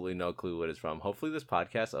 Absolutely no clue what it's from. Hopefully this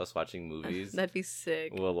podcast, us watching movies, that'd be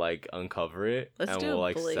sick, will like uncover it. Let's do we'll a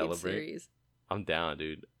like Blade celebrate. Series. I'm down,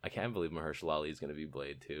 dude. I can't believe Mahershala Ali is gonna be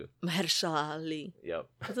Blade too. Mahershala Ali. Yep.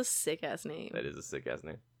 That's a sick ass name. That is a sick ass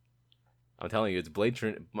name. I'm telling you, it's Blade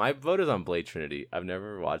Trinity. My vote is on Blade Trinity. I've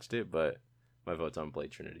never watched it, but my vote's on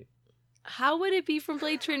Blade Trinity. How would it be from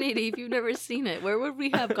Blade Trinity if you've never seen it? Where would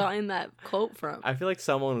we have gotten that quote from? I feel like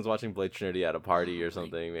someone was watching Blade Trinity at a party or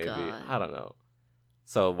something, maybe. God. I don't know.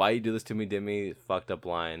 So, "Why You Do This to Me, Dimmy," fucked up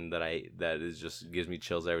line that is just gives me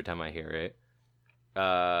chills every time I hear it.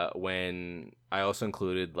 When I also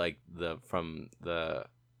included like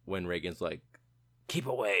when Reagan's like, "Keep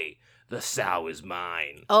away, the sow is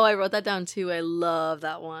mine." Oh, I wrote that down too. I love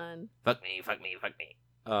that one. Fuck me, fuck me, fuck me.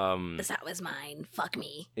 The sow is mine. Fuck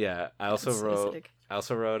me. Yeah, I also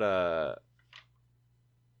wrote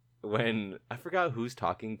when I forgot who's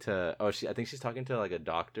talking to. Oh, I think she's talking to like a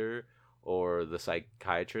doctor or the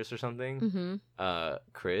psychiatrist or something. Mm-hmm.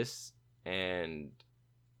 Chris, and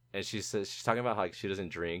she says she's talking about how like she doesn't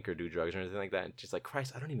drink or do drugs or anything like that. And she's like,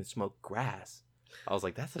 "Christ, I don't even smoke grass." I was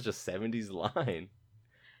like, that's such a 70s line.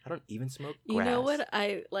 I don't even smoke grass. You know what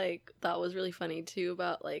I like thought was really funny too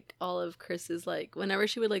about like all of Chris's like whenever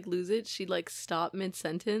she would like lose it, she'd like stop mid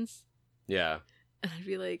sentence. Yeah. And I'd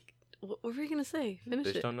be like, what were you gonna say? Finish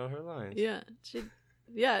it. Bitch don't know her lines. Yeah.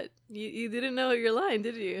 You didn't know your line,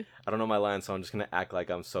 did you? I don't know my line, so I'm just gonna act like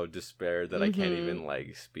I'm so despaired that I can't even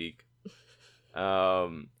like speak.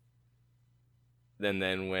 Then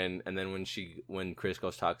when Chris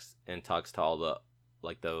goes talks to all the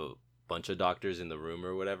bunch of doctors in the room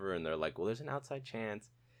or whatever, and they're like, well, there's an outside chance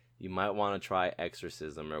you might want to try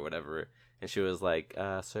exorcism or whatever. And she was like,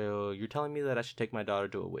 so you're telling me that I should take my daughter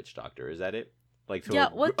to a witch doctor? Is that it? Like, to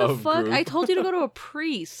what the fuck? Group? I told you to go to a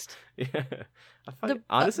priest. Yeah.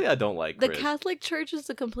 Honestly, I don't like the Catholic Church is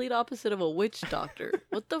the complete opposite of a witch doctor.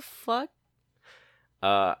 What the fuck?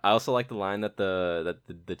 I also like the line that the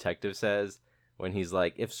detective says when he's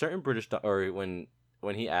like, if certain British or when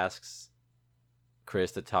he asks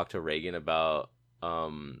Chris to talk to Reagan about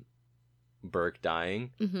Burke dying,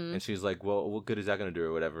 and she's like, well, what good is that gonna do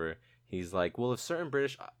or whatever? He's like, well, if certain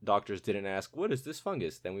British doctors didn't ask, what is this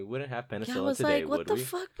fungus, then we wouldn't have penicillin today, would we? What the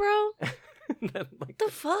fuck, bro? Like, the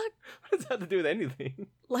fuck? What does that have to do with anything?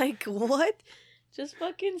 Like, what? Just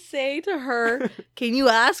fucking say to her, can you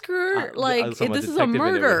ask her? Like, this is a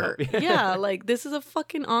murder. Yeah, like, this is a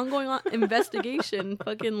fucking ongoing investigation.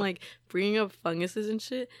 Fucking, like, bringing up funguses and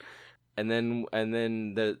shit. And then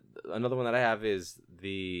another one that I have is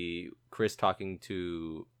the Chris talking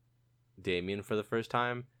to Damien for the first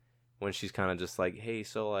time, when she's kind of just like, hey,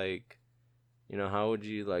 so, like, you know, how would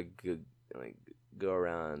you, like go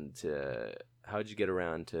around to, how would you get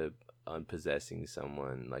around to unpossessing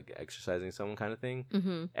someone, like exorcising someone kind of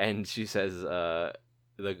thing? And she says, the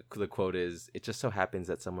quote is, it just so happens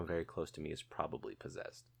that someone very close to me is probably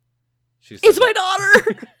possessed. It's my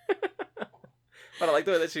daughter! But I like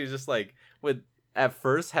the way that she's just like, at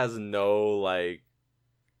first has no, like,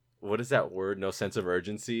 what is that word? No sense of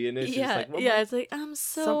urgency in it. She's yeah, like, it's like,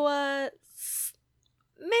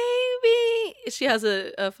 maybe she has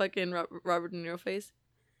a fucking Robert De Niro face.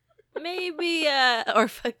 Maybe, or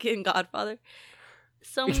fucking Godfather.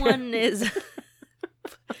 Someone is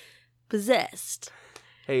possessed.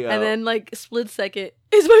 Hey, and then, like, split second,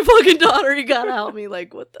 it's my fucking daughter. You gotta help me.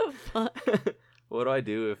 Like, what the fuck? What do I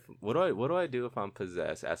do if I'm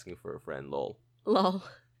possessed? Asking for a friend. Lol.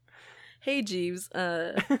 Hey, Jeeves.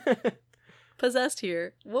 Possessed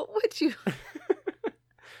here. What would you?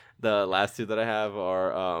 The last two that I have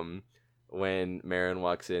are when Marin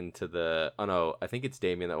walks into the. Oh no, I think it's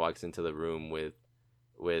Damien that walks into the room with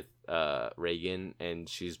Reagan, and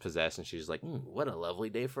she's possessed, and she's like, "What a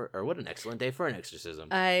lovely day what an excellent day for an exorcism."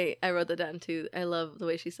 I wrote that down too. I love the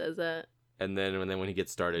way she says that. And then when he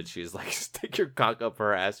gets started, she's like, stick your cock up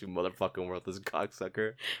her ass, you motherfucking worthless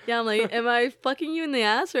cocksucker. Yeah, I'm like, am I fucking you in the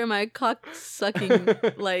ass, or am I cock sucking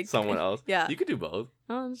like someone else? Yeah, you could do both.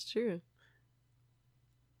 Oh, that's true.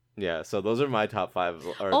 Yeah, so those are my top 5,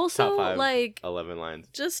 or also, top 5, like, 11 lines.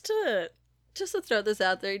 Just to throw this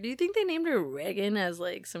out there, do you think they named her Reagan as,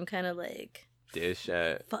 like, some kind of, like, dish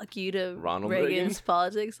at fuck you to Ronald Reagan's Reagan?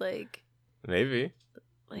 Politics? Like, maybe.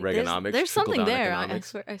 Like, Reaganomics. There's something there. I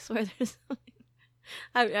swear there's something.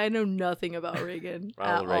 I know nothing about Reagan.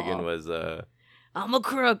 Ronald Reagan was I'm a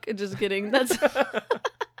crook. Just kidding. That's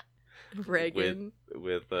Reagan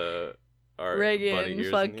with our Reagan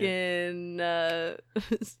fucking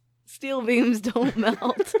steel beams don't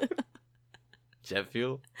melt. Jet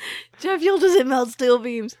fuel doesn't melt steel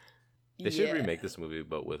beams. They should remake this movie,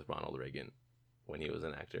 but with Ronald Reagan when he was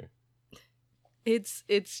an actor. It's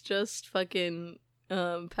just fucking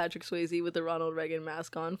Patrick Swayze with the Ronald Reagan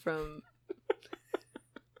mask on from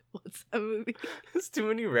what's that movie? There's too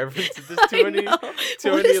many references. There's too many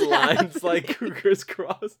lines happening? Like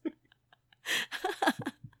crisscrossing.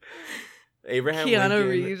 Abraham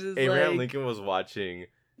Lincoln was watching.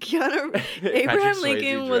 Abraham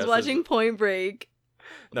Lincoln was watching Point Break.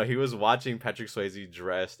 No, he was watching Patrick Swayze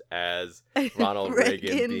dressed as Ronald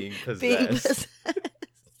Reagan being possessed.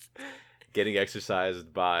 Getting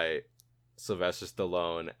exercised by Sylvester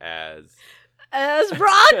Stallone as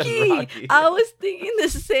Rocky. I was thinking the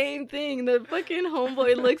same thing. The fucking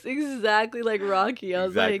homeboy looks exactly like Rocky. I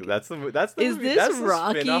was like, that's the movie. This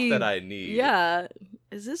Rocky? Spin-off that I need. Yeah.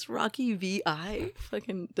 Is this Rocky VI?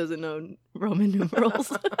 Fucking doesn't know Roman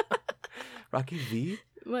numerals. Rocky V?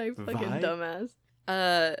 My fucking dumbass.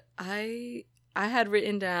 I had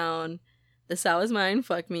written down, the sow is mine,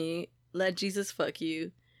 fuck me, let Jesus fuck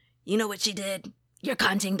you. You know what she did? You're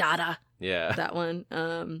cunting, Dada. Yeah. That one.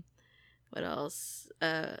 What else?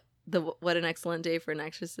 What an excellent day for an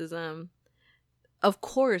exorcism. Of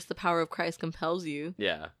course, the power of Christ compels you.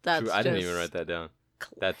 Yeah. That's true. I didn't even write that down.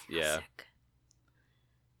 Classic.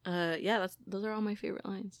 Those are all my favorite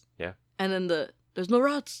lines. Yeah. And then there's no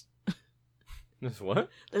rats. There's what?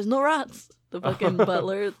 There's no rats. The fucking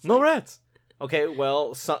butler. No rats. Okay,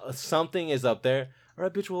 well, something is up there. All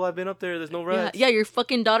right, bitch, well, I've been up there. There's no rats. Yeah, your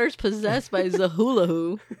fucking daughter's possessed by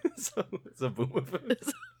Zahulahu.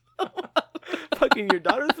 Zaboomafoo. Fucking your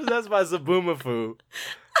daughter's possessed by Zaboomafoo.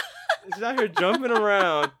 She's out here jumping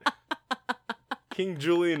around. King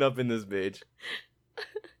Julian up in this bitch.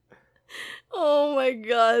 Oh my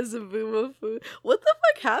god, Zaboomafoo. What the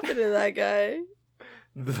fuck happened to that guy?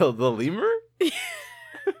 The lemur?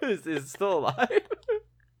 is still alive?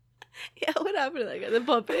 Yeah, what happened to that guy? The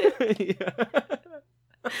puppet? Yeah.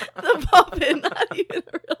 The puppet, not even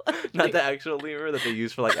a real life. Not the actual lemur that they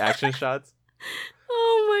use for like action shots.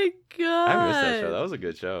 Oh my god. I missed that show. That was a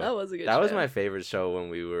good show. That was a good show. That was my favorite show when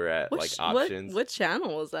we were at like options. What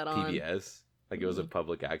channel was that on? PBS. Like it was a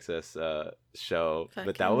public access show. Fucking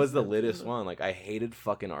but that was the littest one. Like I hated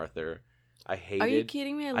fucking Arthur. Are you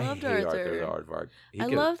kidding me? I loved Arthur. The aardvark. I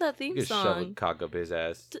love that theme he song. Shove a cock up his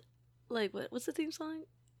ass. Like what's the theme song?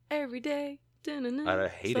 Every day. I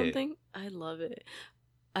hate something. I love it.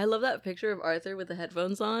 I love that picture of Arthur with the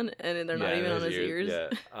headphones on, and they're not even on his ears. Yeah.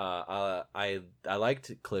 I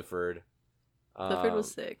liked Clifford. Clifford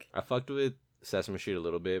was sick. I fucked with Sesame Street a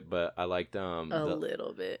little bit, but I liked a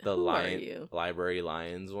little bit. The Library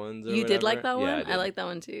Lions ones. You did like that one? Yeah, I like that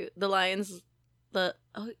one too. The Lions. What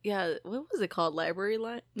was it called? Library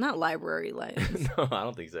Lion? Not Library Lions. No, I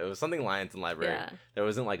don't think so. It was something Lions and Library. Yeah. There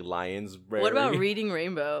wasn't like Lions. What about Reading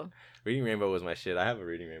Rainbow? Reading Rainbow was my shit. I have a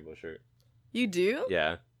Reading Rainbow shirt. You do?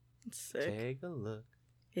 Yeah. It's sick. Take a look.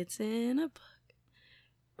 It's in a book.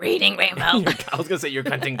 Reading Rainbow. I was gonna say your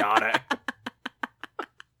cunting daughter.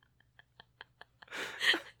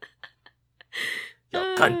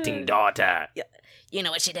 Your cunting daughter. Yeah. You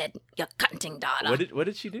know what she did? Your cunting daughter. What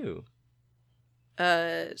did she do?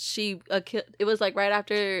 She it was like right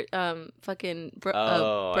after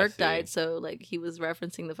Burke died, so like he was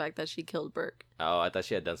referencing the fact that she killed Burke. Oh, I thought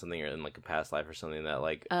she had done something in like a past life or something that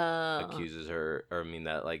like accuses her, or I mean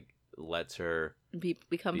that like lets her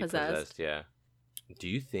become possessed. Yeah. Do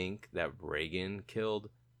you think that Reagan killed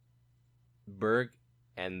Burke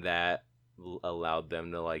and that allowed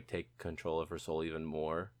them to like take control of her soul even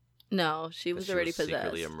more? No, she was already possessed.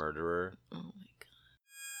 Secretly a murderer. Oh my god.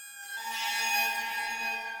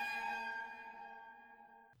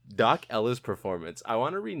 Doc Ellis performance. I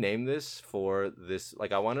want to rename this for this.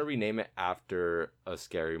 Like, I want to rename it after a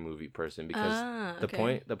scary movie person because the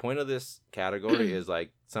point of this category is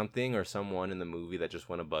like something or someone in the movie that just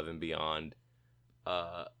went above and beyond.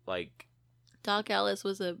 Like Doc Ellis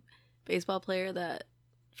was a baseball player that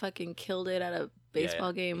fucking killed it at a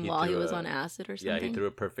baseball game while he was on acid or something. Yeah, he threw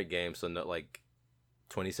a perfect game. So no, like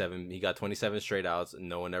 27. He got 27 straight outs.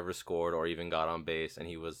 No one ever scored or even got on base, and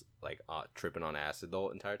he was like tripping on acid the whole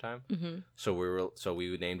entire time. Mm-hmm. So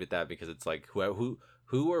we named it that because it's like who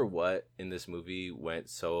or what in this movie went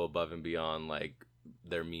so above and beyond like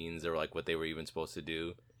their means or like what they were even supposed to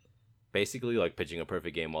do. Basically, like pitching a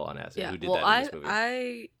perfect game while on acid. Yeah, who did that in this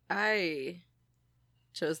movie? I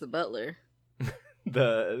chose the Butler.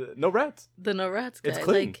 The no rats. The no rats guy. It's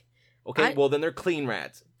clean. Like, okay, well then they're clean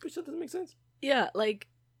rats. Which that doesn't make sense. Yeah, like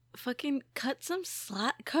fucking cut him some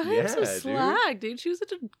slack, dude. She was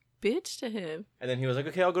such a bitch to him. And then he was like,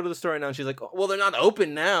 "Okay, I'll go to the store now." And she's like, "Well, they're not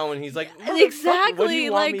open now." And he's like, "Exactly. What do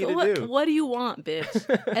you want me to do? What do you want, bitch?"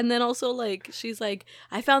 And then also like she's like,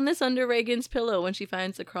 "I found this under Reagan's pillow," when she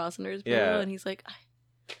finds the cross under his pillow, and he's like,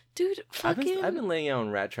 "Dude, fucking." I've been laying out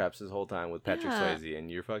on rat traps this whole time with Patrick Swayze,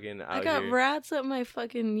 and you're fucking. I got rats up my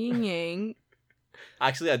fucking yin yang.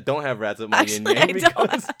 Actually, I don't have rats up my yin yang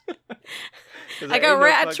because I got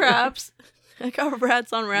rat traps. I got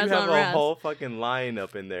rats on rats on rats. You have a whole fucking line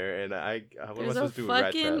up in there, and what am I supposed to do with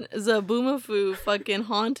rat traps? There's a fucking Zaboomafoo fucking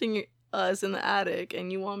haunting us in the attic,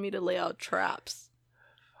 and you want me to lay out traps.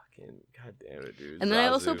 Fucking goddamn it, dude. And then I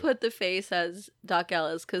also put the face as Doc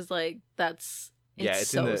Ellis, because like it's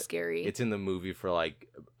so scary. It's in the movie for like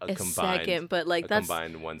a combined second, but like that's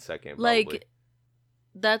combined 1 second. Like probably.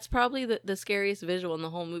 That's probably the scariest visual in the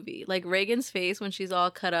whole movie. Like Reagan's face when she's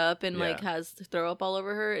all cut up and like has throw up all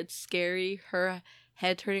over her. It's scary. Her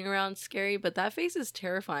head turning around, scary. But that face is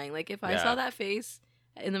terrifying. Like if I saw that face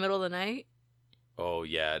in the middle of the night. Oh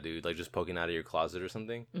yeah, dude! Like just poking out of your closet or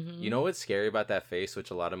something. Mm-hmm. You know what's scary about that face,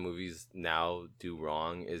 which a lot of movies now do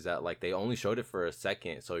wrong, is that like they only showed it for a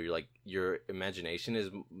second, so you're like your imagination is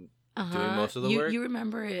doing most of the work. You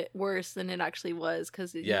remember it worse than it actually was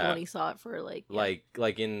because you only saw it for like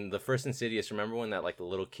like in the first Insidious. Remember when that like the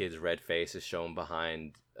little kid's red face is shown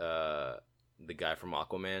behind the guy from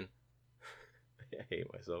Aquaman? I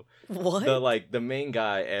hate myself. What? The main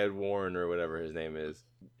guy, Ed Warren or whatever his name is,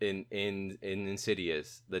 in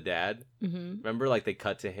Insidious, the dad. Mm-hmm. Remember, like they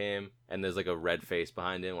cut to him and there's like a red face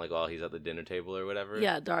behind him, like he's at the dinner table or whatever.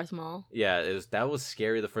 Yeah, Darth Maul. Yeah, that was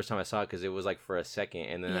scary the first time I saw it because it was like for a second,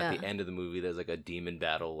 and then at the end of the movie, there's like a demon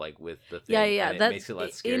battle like with the thing. Yeah. And it makes it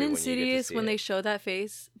less scary in Insidious when they show that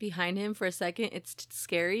face behind him for a second. It's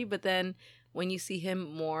scary, but then when you see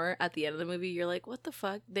him more at the end of the movie, you're like, what the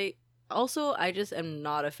fuck? Also, I just am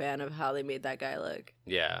not a fan of how they made that guy look.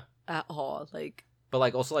 Yeah. At all, like. But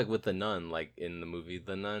like also like with the nun, like in the movie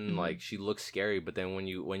The Nun, Mm-hmm. like she looks scary, but then when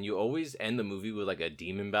you always end the movie with like a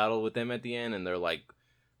demon battle with them at the end, and they're like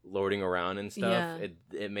lording around and stuff,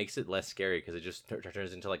 it makes it less scary because it just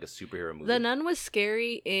turns into like a superhero movie. The Nun was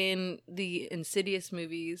scary in the Insidious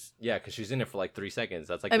movies. Yeah, because she's in it for like 3 seconds.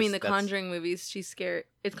 That's like the Conjuring movies. She's scary.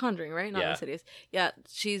 It's Conjuring, right? Not Insidious. Yeah,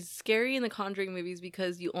 she's scary in the Conjuring movies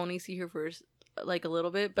because you only see her for like a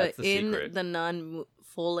little bit, but in secret. The Nun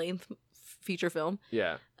full length feature film,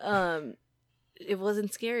 it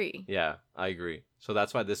wasn't scary. Yeah, I agree. So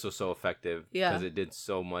that's why this was so effective, because it did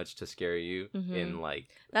so much to scare you in like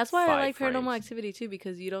that's why I like Paranormal Activity too,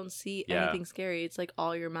 because you don't see anything scary. It's like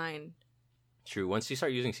all your mind. True. Once you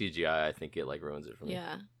start using CGI, I think it like ruins it for me.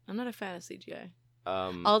 Yeah, I'm not a fan of CGI.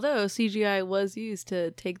 Although CGI was used to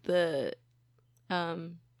take the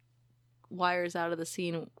wires out of the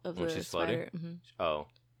scene of when the spider. Oh,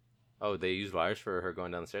 they used wires for her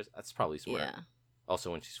going down the stairs? That's probably smart. Yeah.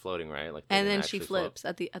 Also when she's floating, right? Like, and then she flips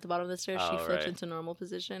at the bottom of the stairs. She flips into normal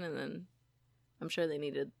position, and then I'm sure they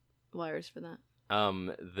needed wires for that.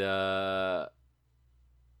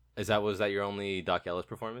 Was that your only Doc Ellis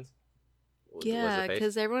performance? Yeah,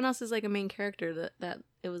 because everyone else is like a main character that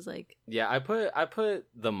it was like. Yeah, I put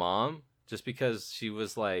the mom just because she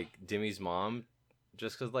was like Demi's mom,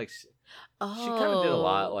 just because like she kind of did a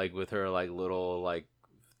lot like with her like little like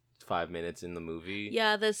 5 minutes in the movie.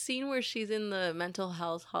 Yeah, the scene where she's in the mental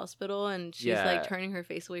health hospital and she's like turning her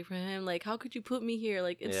face away from him, like, how could you put me here?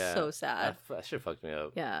 Like, it's so sad. That shit fucked me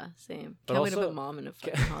up. Yeah, same. But can't wait to put mom in a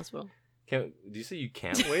fucking hospital. Do you say you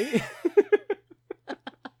can't wait?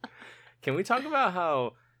 Can we talk about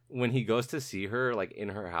how when he goes to see her like in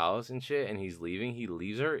her house and shit, and he's leaving, he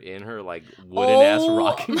leaves her in her like wooden ass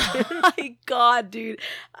rocking chair? Oh my god, dude.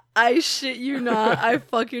 I shit you not. I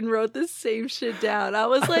fucking wrote the same shit down. I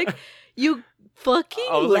was like, you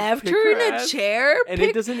fucking left her in a chair? And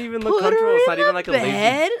it doesn't even look comfortable. It's not even like a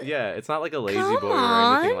lazy... Yeah, it's not like a lazy boy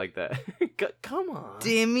or anything like that. Come on.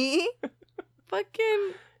 Demi.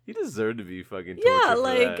 Fucking... You deserve to be fucking tortured. Yeah,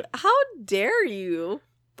 like, how dare you?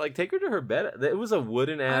 Like, take her to her bed. It was a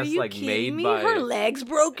wooden ass, like, made me? by... Her leg's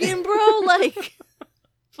broken, bro. Like,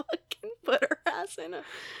 fucking put her ass in a...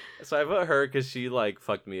 So I put her because she, like,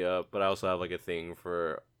 fucked me up. But I also have, like, a thing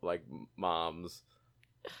for, like, moms.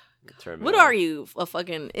 What are you? A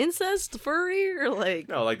fucking incest furry? Or, like...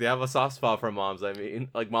 No, like, they have a soft spot for moms, I mean.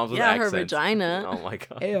 Like, moms with accents. Yeah, her vagina. Oh, my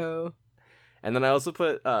God. Ew. And then I also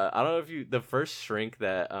put... I don't know if you... The first shrink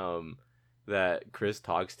that Chris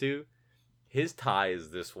talks to... His tie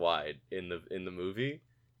is this wide in the movie.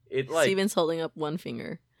 It like Steven's holding up one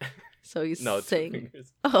finger, so he's saying, 2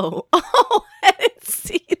 fingers. Oh, I didn't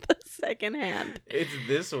see the second hand. It's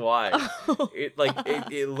this wide. It like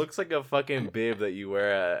it looks like a fucking bib that you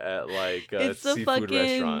wear at like a seafood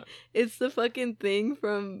restaurant. It's the fucking thing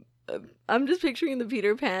from. I'm just picturing the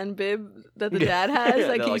Peter Pan bib that the dad has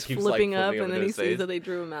that keeps flipping up, and then he sees that they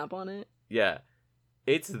drew a map on it. Yeah.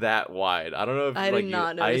 It's that wide. I don't know if I did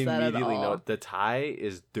not notice that at all. I immediately know the tie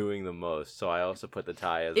is doing the most, so I also put the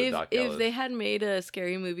tie as a Doc Ellis. If they had made a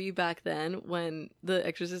scary movie back then when The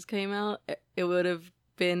Exorcist came out, it would have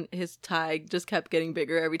been his tie just kept getting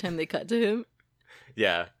bigger every time they cut to him.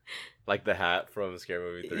 Yeah, like the hat from Scary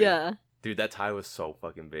Movie 3. Yeah, dude, that tie was so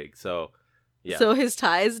fucking big. So yeah, so his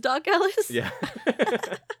tie is Doc Ellis. Yeah,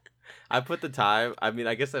 I put the tie. I mean,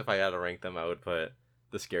 I guess if I had to rank them, I would put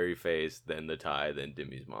the scary face, then the tie, then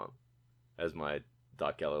Demi's mom as my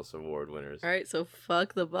Doc Ellis award winners. All right, so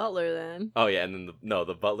fuck the Butler then. Oh yeah, and then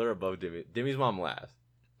the Butler above Demi's mom last,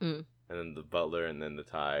 and then the Butler, and then the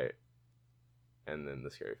tie, and then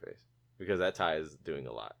the scary face, because that tie is doing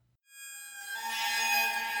a lot.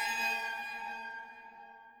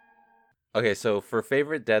 Okay, so for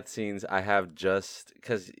favorite death scenes, I have just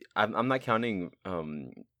because I'm not counting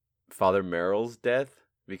Father Merrill's death.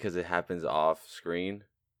 Because it happens off screen.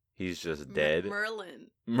 He's just dead.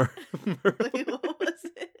 Merlin. Merlin. Wait, what was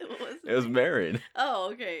it? It was Marin.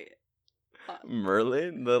 Oh, okay.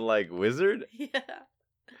 Merlin, the like wizard? Yeah.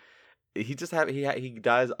 He just he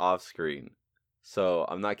dies off screen. So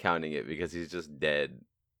I'm not counting it because he's just dead.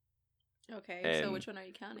 Okay, and so which one are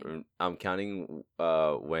you counting? I'm counting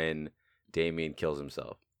when Damien kills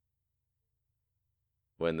himself.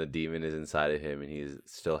 When the demon is inside of him and he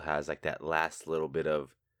still has like that last little bit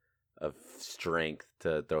of strength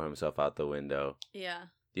to throw himself out the window. Yeah.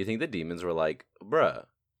 Do you think the demons were like, bruh,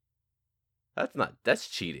 that's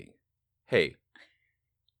cheating. Hey.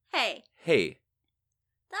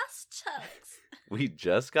 That's chucks. We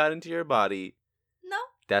just got into your body. No.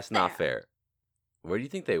 That's not fair. Where do you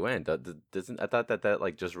think they went? Doesn't I thought that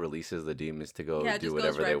like just releases the demons to go do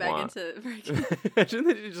whatever they want. Yeah, it just goes right back into Reagan. Imagine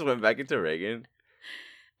they just went back into Reagan.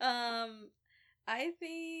 I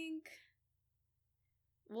think.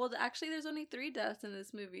 Well, actually, there's only 3 deaths in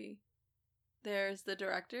this movie. There's the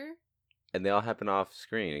director, and they all happen off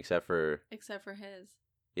screen except for his.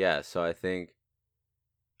 Yeah, so I think.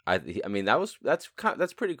 I mean that's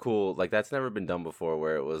pretty cool. Like that's never been done before,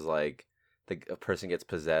 where it was like a person gets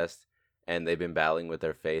possessed and they've been battling with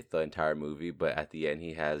their faith the entire movie, but at the end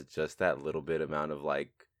he has just that little bit amount of like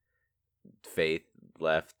faith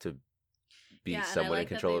left to be somewhat in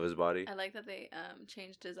control of his body. I like that they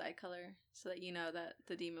changed his eye color so that you know that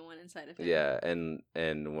the demon went inside of him. Yeah, and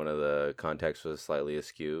one of the contexts was slightly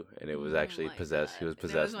askew, and it was actually possessed. God. He was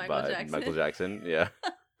possessed by Michael Jackson. Yeah.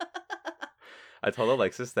 I told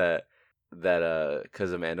Alexis that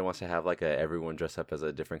because Amanda wants to have like everyone dress up as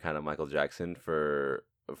a different kind of Michael Jackson for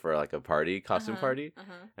like a costume party,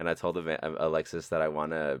 and I told Alexis that I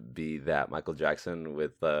want to be that Michael Jackson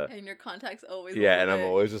with and your contacts always and I'm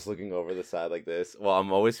always just looking over the side like this. Well,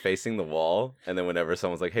 I'm always facing the wall, and then whenever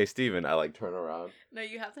someone's like, "Hey, Steven," I like turn around. No,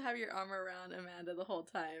 you have to have your arm around Amanda the whole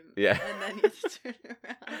time. Yeah, and then you have to turn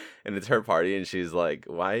around. And it's her party, and she's like,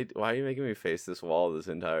 "Why are you making me face this wall this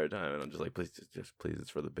entire time?" And I'm just like, "Please, just please,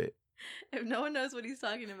 it's for the bit." If no one knows what he's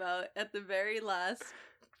talking about, at the very last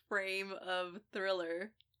frame of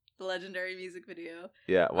Thriller, the legendary music video.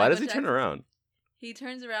 Yeah, why does he turn around? He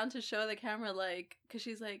turns around to show the camera, like, because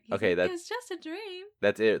she's like, it's just a dream.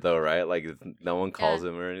 That's it, though, right? Like, no one calls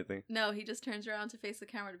him or anything? No, he just turns around to face the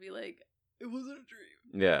camera to be like, it wasn't a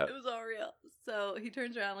dream. Yeah. It was all real. So he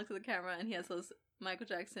turns around, looks at the camera, and he has those Michael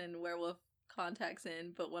Jackson werewolf contacts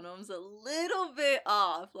in, but one of them's a little bit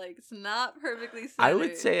off. Like, it's not perfectly centered. I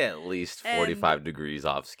would say at least 45 degrees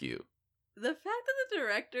off skew. The fact that the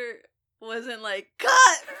director wasn't like,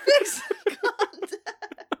 cut! Fix the contact!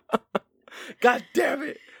 God damn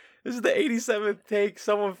it! This is the 87th take.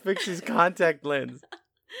 Someone fix his contact lens.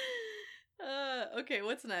 Okay,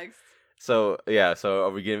 what's next? So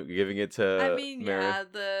are we giving it to Mary? Yeah,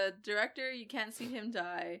 the director, you can't see him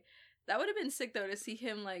die. That would have been sick, though, to see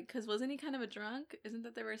him, like, because wasn't he kind of a drunk? Isn't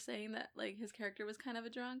that they were saying that, like, his character was kind of a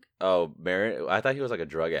drunk? Oh, Mary? I thought he was, like, a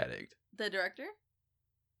drug addict. The director?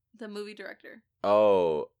 The movie director.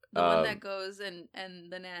 Oh. The one that goes and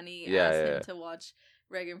the nanny asks him to watch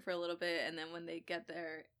Reagan for a little bit, and then when they get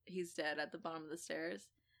there, he's dead at the bottom of the stairs.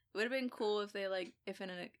 It would have been cool if they, like, if in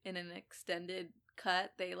an extended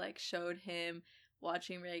cut, they, like, showed him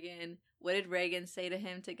watching Reagan. What did Reagan say to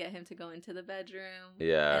him to get him to go into the bedroom?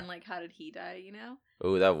 Yeah. And, like, how did he die, you know?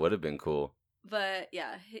 Oh, that would have been cool. But,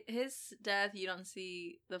 yeah, his death, you don't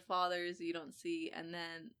see. The father's, you don't see. And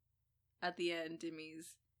then, at the end,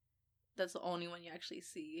 Demi's, that's the only one you actually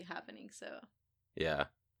see happening, so. Yeah.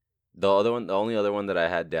 The only other one that I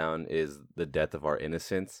had down is the death of our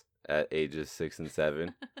innocents at ages 6 and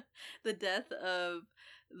 7. The death of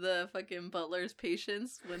the fucking butler's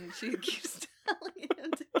patience when she keeps telling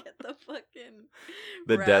him to get the fucking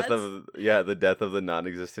rats. The death of the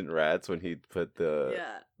non-existent rats when he put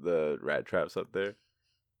the rat traps up there.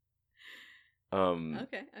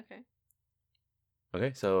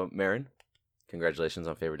 Okay, so Marin, congratulations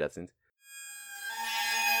on favorite death scenes.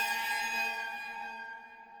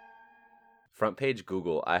 Front page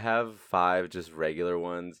Google. I have 5 just regular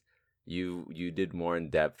ones. You did more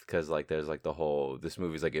in depth because like there's like the whole, this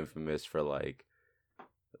movie's like infamous for like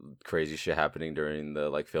crazy shit happening during the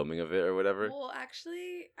like filming of it or whatever. Well,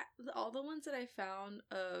 actually, all the ones that I found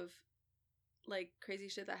of like crazy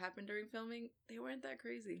shit that happened during filming, they weren't that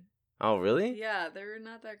crazy. Oh, really? Yeah, they were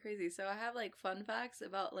not that crazy. So I have like fun facts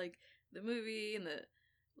about like the movie and the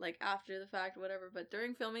like after the fact, whatever. But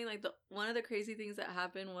during filming, like one of the crazy things that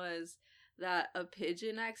happened was that a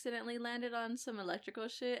pigeon accidentally landed on some electrical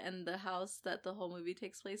shit, and the house that the whole movie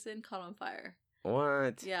takes place in caught on fire.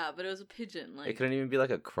 What? Yeah, but it was a pigeon. Like, it couldn't even be like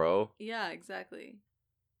a crow. Yeah, exactly.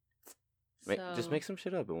 Just make some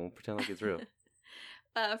shit up and we'll pretend like it's real.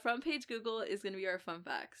 Front page Google is gonna be our fun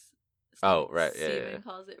facts. Oh, right. Yeah. Steven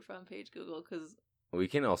calls it front page Google because we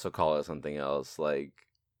can also call it something else. Like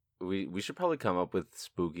we should probably come up with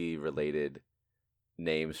spooky related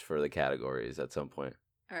names for the categories at some point.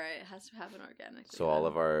 All right, it has to happen organically. So all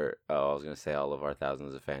of our, I was going to say all of our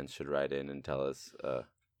thousands of fans should write in and tell us.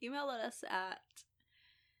 Email us at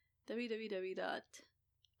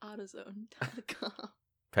www.autozone.com.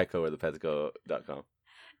 Petco or the Petsco.com.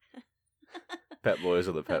 Pet boys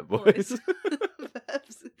or the pet boys.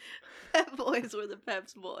 Pet boys were the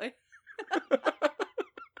Peps boy.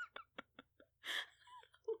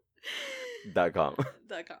 .com.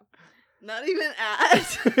 .com. Not even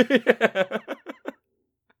at. Yeah.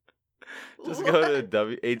 Just go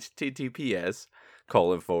to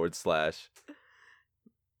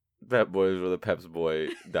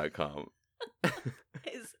https://petboys.com.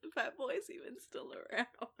 Is Pet Boys even still around?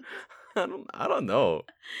 I don't know.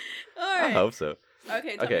 All right. I hope so.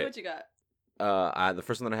 Okay, tell me what you got. The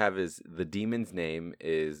first one that I have is the demon's name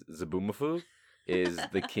is Zabumafu, is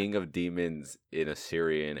the king of demons in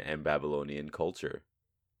Assyrian and Babylonian culture.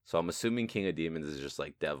 So I'm assuming king of demons is just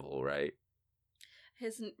like devil, right?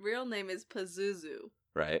 His real name is Pazuzu.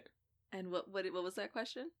 Right. And what was that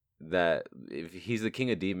question? That if he's the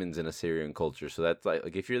king of demons in Assyrian culture, so that's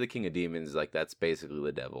like if you're the king of demons, like that's basically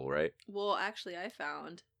the devil, right? Well, actually, I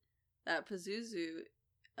found that Pazuzu,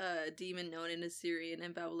 a demon known in Assyrian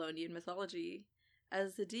and Babylonian mythology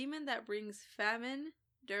as the demon that brings famine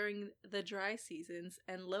during the dry seasons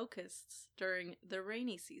and locusts during the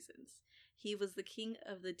rainy seasons. He was the king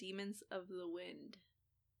of the demons of the wind.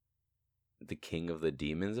 The king of the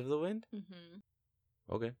demons of the wind?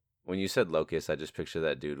 Mm-hmm. Okay. When you said locust, I just picture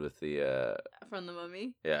that dude with the From the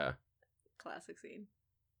Mummy? Yeah. Classic scene.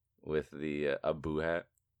 With the Abu hat.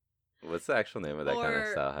 What's the actual name of that kind of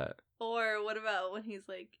style hat? Or what about when he's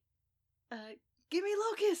like, give me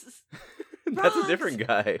locusts! That's a different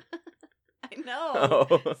guy. I know.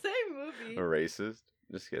 Oh. Same movie. A racist?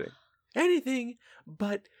 Just kidding. Anything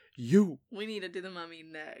but you. We need to do the Mummy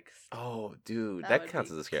next. Oh, dude. That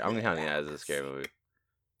counts as a scary. I'm counting that as a scary movie.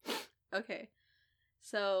 Okay.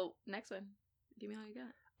 So, next one. Give me all you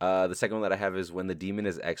got. The second one that I have is when the demon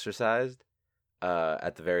is exorcised.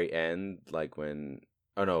 At the very end, like when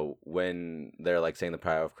they're like saying the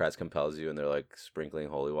power of Christ compels you, and they're like sprinkling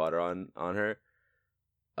holy water on her.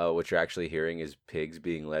 What you're actually hearing is pigs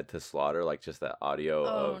being led to slaughter, like just that audio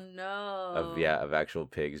of actual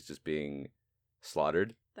pigs just being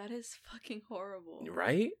slaughtered. That is fucking horrible.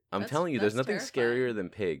 Right? I'm telling you, there's nothing scarier than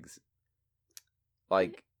pigs.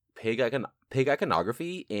 Like pig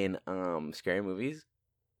iconography in scary movies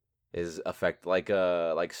is like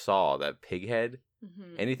Saw, that pig head.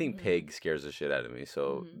 Mm-hmm, anything pig scares the shit out of me.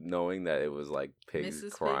 So knowing that it was like pigs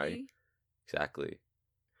Mrs. crying. Piggy? Exactly.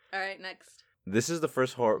 All right, next. This is the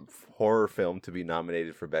first horror film to be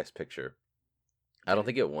nominated for Best Picture. I don't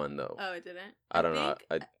think it won though. Oh, it didn't? I don't know.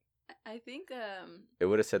 I think it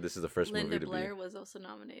would have said this is the first Linda movie to Blair was also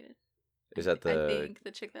nominated. Is that I think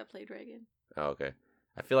the chick that played Reagan. Oh, okay.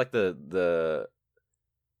 I feel like the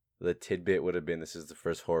tidbit would have been this is the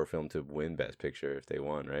first horror film to win Best Picture if they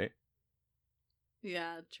won, right?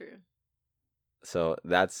 Yeah, true. So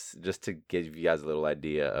that's just to give you guys a little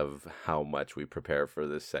idea of how much we prepare for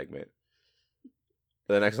this segment.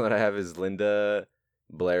 The next one I have is Linda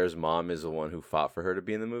Blair's mom is the one who fought for her to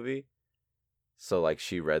be in the movie. So, like,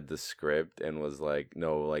 she read the script and was like,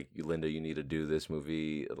 no, like, Linda, you need to do this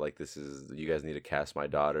movie. Like, you guys need to cast my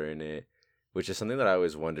daughter in it. Which is something that I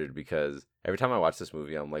always wondered, because every time I watch this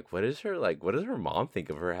movie, I'm like, what does her mom think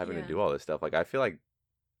of her having to do all this stuff? Like, I feel like,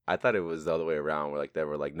 I thought it was the other way around, where, like, they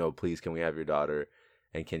were like, no, please, can we have your daughter?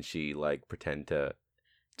 And can she, like, pretend to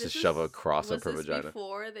shove a cross up her vagina? Was this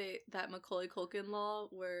before that Macaulay Culkin law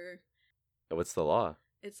where... What's the law?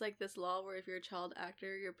 It's like this law where if you're a child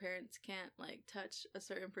actor, your parents can't, like, touch a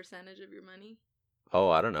certain percentage of your money. Oh,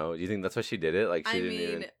 I don't know. Do you think that's why she did it? Like,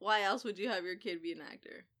 why else would you have your kid be an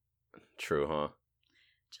actor? True, huh?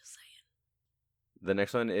 Just saying. The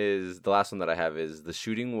next one is, the last one that I have is, the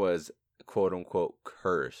shooting was quote unquote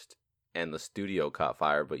cursed and the studio caught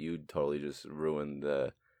fire, but you totally just ruined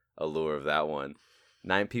the allure of that one.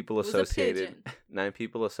 9 people associated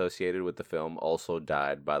with the film also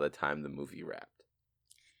died by the time the movie wrapped.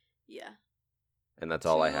 Yeah. And that's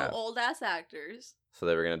all I have. 2 old ass actors. So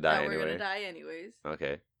they were gonna die anyway. Were gonna die anyways.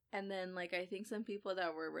 Okay. And then, like, I think some people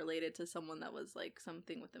that were related to someone that was, like,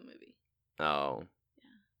 something with the movie. Oh.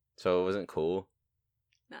 Yeah. So it wasn't cool?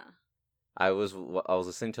 Nah. I was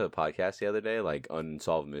listening to a podcast the other day, like,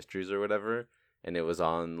 Unsolved Mysteries or whatever, and it was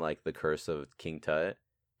on, like, the curse of King Tut.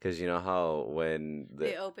 Because you know how when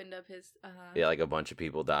they opened up his... Yeah, like, a bunch of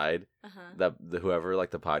people died? Whoever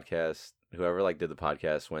did the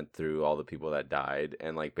podcast went through all the people that died,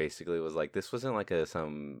 and, like, basically was like, this wasn't, like,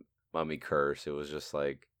 some mummy curse. It was just,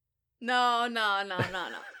 like... No.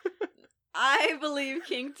 I believe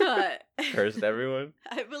King Tut cursed everyone.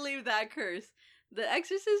 I believe that curse. The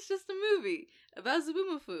Exorcist is just a movie about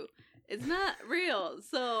Zabumafu. It's not real.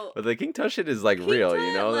 So, but the King Tut shit is like King real, Tut,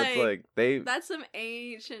 you know. Like, that's some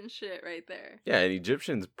ancient shit right there. Yeah, and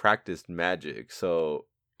Egyptians practiced magic, so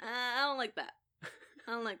I don't like that.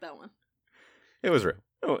 I don't like that one. It was real.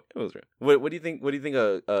 Oh, it was real. What do you think? What do you think?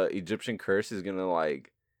 A Egyptian curse is gonna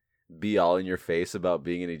like be all in your face about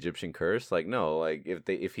being an Egyptian curse. Like, no, like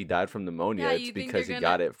if he died from pneumonia, it's because he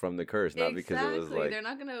got it from the curse, not because it was like they're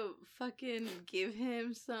not gonna fucking give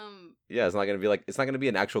him some. Yeah, it's not gonna be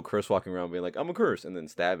an actual curse walking around being like, I'm a curse and then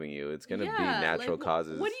stabbing you. It's gonna be natural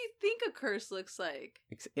causes. What do you think a curse looks like?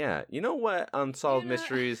 Yeah, you know what? Unsolved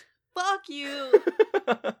mysteries. Fuck you.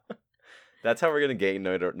 That's how we're gonna gain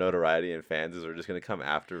notoriety and fans. Is we're just gonna come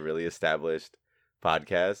after really established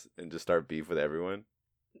podcasts and just start beef with everyone.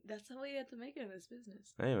 That's how you have to make it in this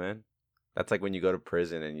business. Hey, man. That's like when you go to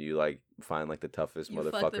prison and you like find like the toughest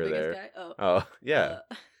motherfucker there. Guy? Oh, yeah.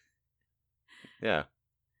 Yeah.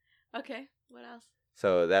 Okay, what else?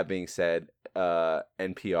 So that being said,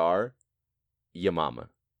 NPR, ya mama.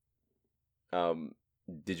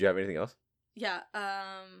 Did you have anything else? Yeah,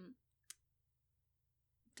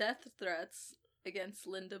 death threats against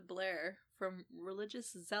Linda Blair from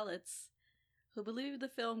religious zealots who believe the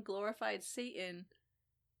film glorified Satan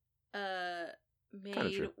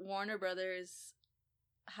made Warner Brothers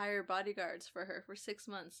hire bodyguards for her for 6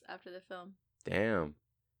 months after the film. Damn.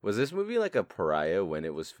 Was this movie like a pariah when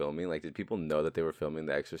it was filming? Like, did people know that they were filming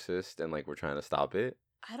The Exorcist and like were trying to stop it?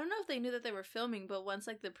 I don't know if they knew that they were filming, but once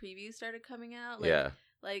like the previews started coming out, the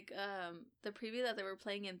preview that they were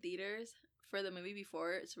playing in theaters for the movie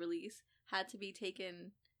before its release had to be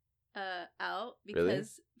taken out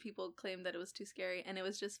because people claimed that it was too scary, and it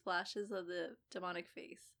was just flashes of the demonic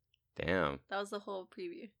face. Damn. That was the whole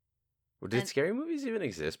preview. Well, did scary movies even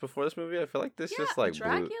exist before this movie? I feel like this just like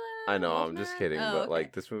Dracula. I know, I'm just kidding, but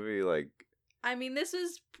like this movie, like. I mean, this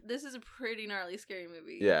is a pretty gnarly scary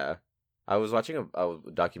movie. Yeah, I was watching a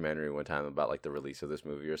documentary one time about like the release of this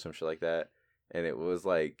movie or some shit like that, and it was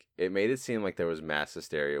like it made it seem like there was mass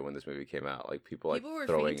hysteria when this movie came out, like people like were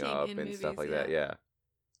throwing up and movies, stuff like that. Yeah.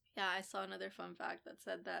 Yeah, I saw another fun fact that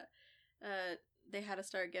said that they had to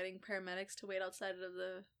start getting paramedics to wait outside of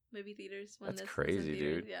the movie theaters when That's crazy,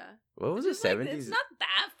 dude. Yeah. What was it, 70s? Like, it's not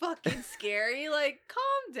that fucking scary. Like,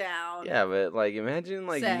 calm down. Yeah, but like imagine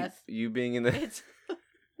like you being in the It's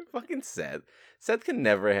fucking Seth. Seth can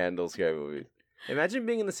never handle scary movies. Imagine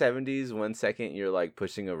being in the 70s. 1 second you're like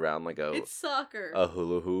pushing around like it's soccer. A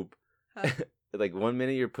hula hoop. Huh? Like 1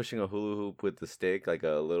 minute you're pushing a hula hoop with the stick, like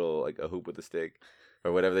a little like a hoop with a stick,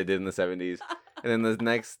 or whatever they did in the 70s. And then the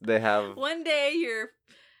next they have one day you're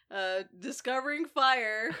discovering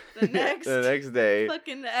fire. The next day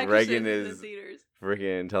fucking Reagan in is the theaters.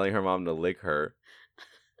 Freaking telling her mom to lick her.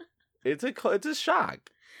 It's a shock.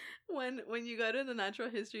 When you go to the Natural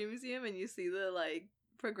History Museum and you see the like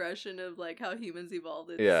progression of like how humans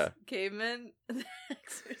evolved cavemen, The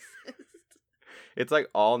Exorcist. It's like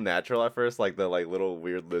all natural at first, like the like little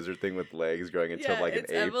weird lizard thing with legs growing into like an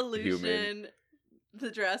ape evolution, human.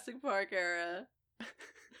 The Jurassic Park era.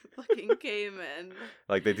 Fucking cavemen.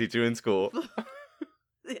 Like they teach you in school.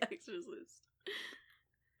 The Exorcist.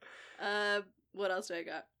 What else do I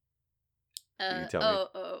got? You tell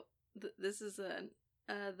me. This is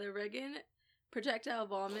the Reagan projectile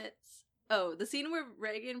vomits. Oh, the scene where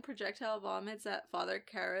Reagan projectile vomits at Father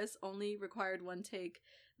Karras only required one take.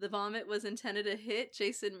 The vomit was intended to hit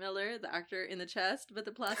Jason Miller, the actor, in the chest, but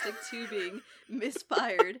the plastic tubing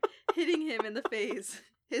misfired, hitting him in the face.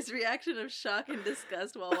 His reaction of shock and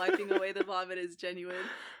disgust while wiping away the vomit is genuine,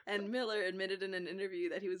 and Miller admitted in an interview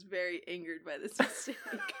that he was very angered by this mistake.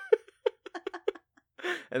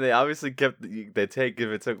 And they obviously kept the take if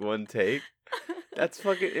it took one take. That's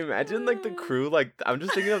fucking. Imagine like the crew. Like I'm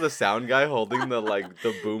just thinking of the sound guy holding the like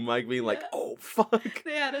the boom mic, being like, "Oh fuck."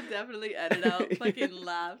 They had to definitely edit out fucking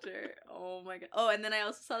laughter. Oh my god. Oh, and then I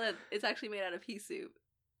also saw that it's actually made out of pea soup.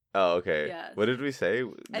 Oh, okay. Yeah. What did we say?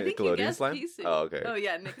 I think you guessed slime? Pea soup. Oh, okay. Oh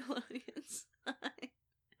yeah, Nickelodeon slime.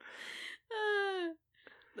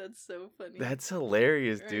 That's so funny. That's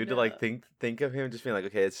hilarious, dude. To like think of him just being like,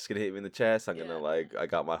 okay, it's just gonna hit me in the chest. I'm gonna like, I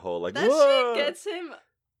got my whole like. That whoa! shit gets him.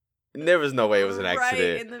 There was no way it was an accident.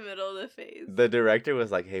 Right in the middle of the face. The director was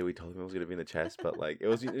like, "Hey, we told him it was gonna be in the chest, but like, it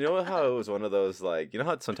was. You know how it was one of those like, you know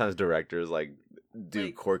how sometimes directors like do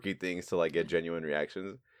like, quirky things to like get genuine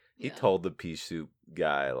reactions. He told the pea soup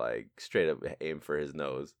guy like straight up aim for his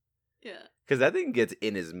nose. Yeah. Because that thing gets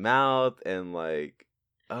in his mouth and like,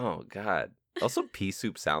 oh god. Also, pea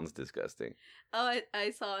soup sounds disgusting. Oh,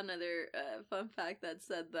 I saw another fun fact that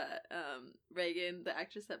said that Reagan, the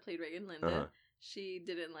actress that played Reagan, Linda, she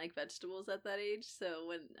didn't like vegetables at that age. So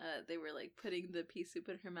when they were like putting the pea soup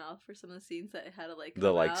in her mouth for some of the scenes that had to like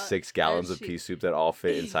the like 6 gallons of pea soup that all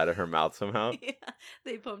fit inside of her mouth somehow. Yeah,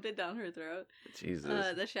 they pumped it down her throat.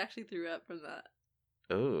 Jesus. That she actually threw up from that.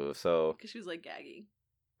 Oh, so because she was like gagging.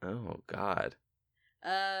 Oh god.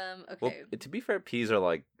 Okay. Well, to be fair, peas are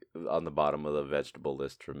like on the bottom of the vegetable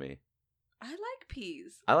list for me. I like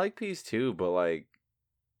peas. I like peas too, but like,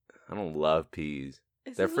 I don't love peas.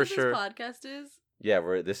 Is this what this podcast is?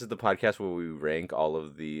 Yeah, this is the podcast where we rank all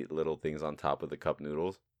of the little things on top of the cup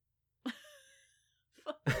noodles.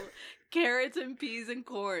 Carrots and peas and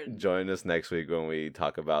corn. Join us next week when we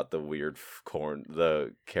talk about the weird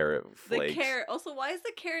the carrot flakes. The carrot. Also, why is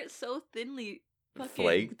the carrot so thinly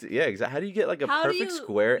flaked? Yeah, exactly. How do you get like a perfect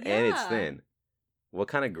square and it's thin? What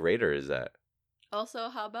kind of grater is that? Also,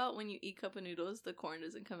 how about when you eat cup of noodles, the corn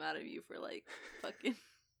doesn't come out of you for like fucking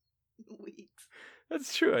weeks?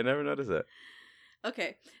 That's true. I never noticed that.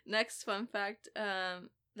 Okay, next fun fact.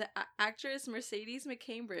 The actress Mercedes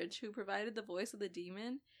McCambridge, who provided the voice of the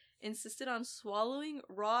demon, insisted on swallowing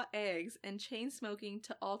raw eggs and chain smoking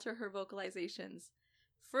to alter her vocalizations.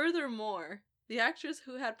 Furthermore, the actress,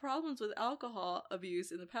 who had problems with alcohol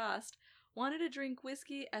abuse in the past, wanted to drink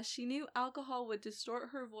whiskey as she knew alcohol would distort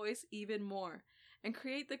her voice even more and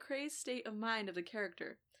create the crazed state of mind of the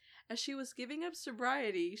character. As she was giving up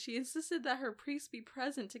sobriety, she insisted that her priest be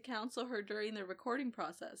present to counsel her during the recording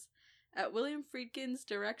process. At William Friedkin's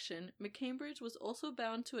direction, McCambridge was also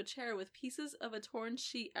bound to a chair with pieces of a torn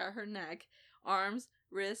sheet at her neck, arms,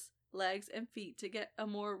 wrists, legs, and feet to get a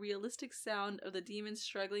more realistic sound of the demon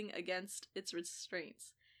struggling against its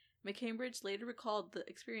restraints. McCambridge later recalled the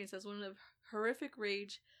experience as one of horrific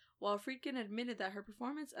rage, while Friedkin admitted that her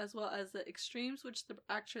performance, as well as the extremes which the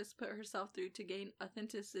actress put herself through to gain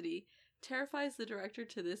authenticity, terrifies the director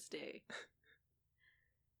to this day.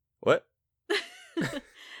 What?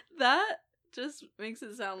 That just makes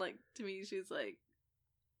it sound like, to me, she's like,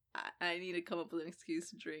 I need to come up with an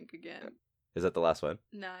excuse to drink again. Is that the last one?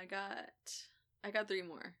 No, I got 3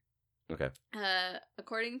 more. Okay.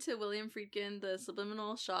 According to William Friedkin, the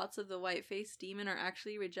subliminal shots of the white-faced demon are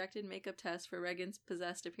actually rejected makeup tests for Regan's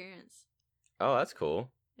possessed appearance. Oh, that's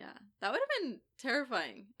cool. Yeah, that would have been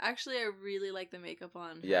terrifying. Actually, I really like the makeup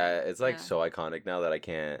on her. Yeah, it's like so iconic now that I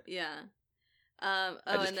can't. Yeah.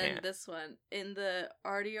 Then this one. In the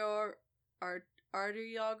ardiogram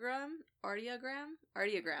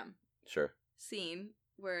Sure. scene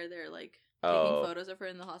where they're like taking photos of her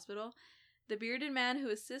in the hospital, the bearded man who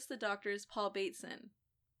assists the doctor is Paul Bateson.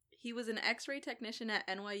 He was an X-ray technician at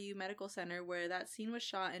NYU Medical Center where that scene was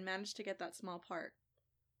shot and managed to get that small part.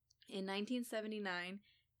 In 1979,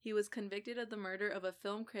 he was convicted of the murder of a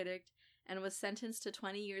film critic and was sentenced to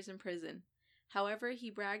 20 years in prison. However, he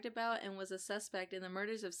bragged about and was a suspect in the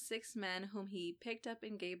murders of 6 men whom he picked up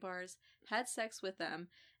in gay bars, had sex with them,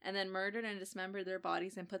 and then murdered and dismembered their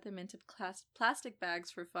bodies and put them into plastic bags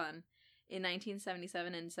for fun in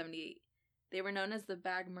 1977 and 78. They were known as the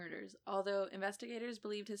bag murders. Although investigators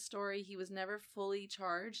believed his story, he was never fully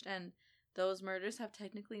charged, and those murders have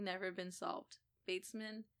technically never been solved.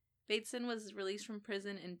 Bateson was released from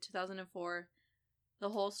prison in 2004. The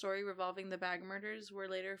whole story revolving the bag murders were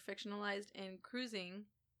later fictionalized in Cruising,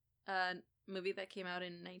 a movie that came out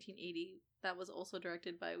in 1980 that was also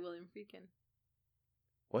directed by William Friedkin.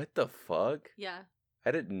 What the fuck? Yeah. I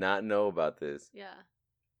did not know about this. Yeah.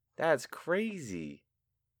 That's crazy.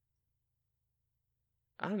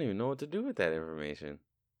 I don't even know what to do with that information.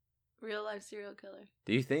 Real life serial killer.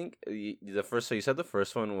 Do you think so you said the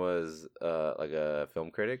first one was like a film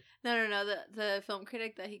critic? No. The film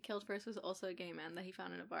critic that he killed first was also a gay man that he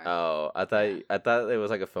found in a bar. Oh, I thought it was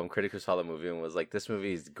like a film critic who saw the movie and was like, "This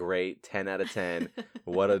movie is great, 10 out of 10.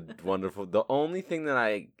 What a wonderful." The only thing that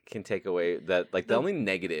I can take away the only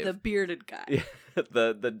negative, the bearded guy, yeah,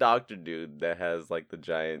 the doctor dude that has like the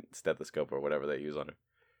giant stethoscope or whatever they use on her.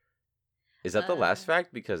 Is that the last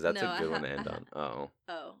fact? Because that's a good one to end on. Oh.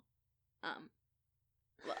 Well.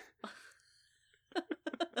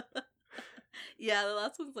 Yeah, the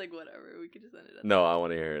last one's like whatever. We could just end it up. No, I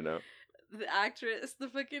want to hear it now. The actress, the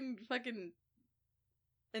fucking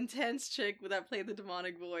intense chick that played the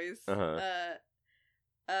demonic voice. Her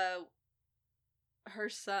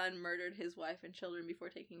son murdered his wife and children before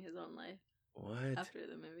taking his own life. What? After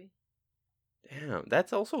the movie. Damn,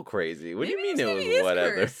 that's also crazy. What Maybe do you mean it was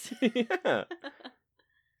whatever? Yeah.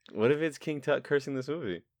 What if it's King Tut cursing this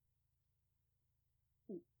movie?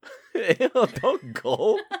 Ew, don't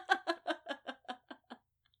go.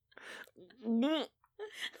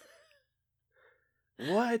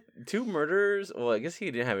 What? 2 murders? Well, I guess he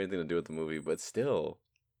didn't have anything to do with the movie, but still.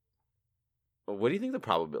 What do you think the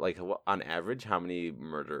probability, like, on average, how many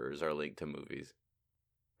murderers are linked to movies?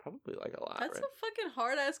 Probably, like, a lot, That's right? a fucking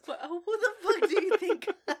hard-ass question. Who the fuck do you think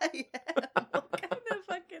I am? What kind of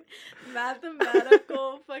fucking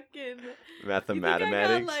mathematical fucking... Mathematics?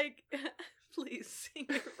 I got, like... Please, sing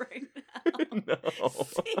it right now. No.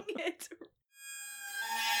 Sing it.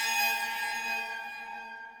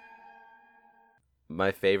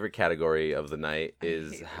 my favorite category of the night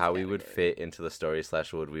is how we would fit into the story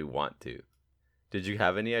 / would we want to. Did you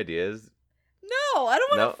have any ideas? No, I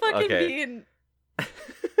don't want to fucking be in.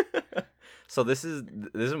 So this is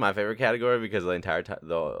my favorite category because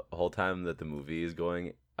the whole time that the movie is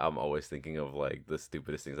going, I'm always thinking of like the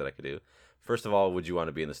stupidest things that I could do. First of all, would you want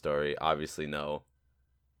to be in the story? Obviously, no.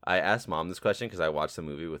 I asked Mom this question because I watched the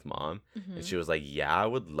movie with Mom, and she was like, "Yeah, I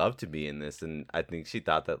would love to be in this." And I think she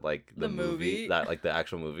thought that like the movie, that like the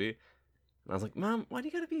actual movie. And I was like, "Mom, why do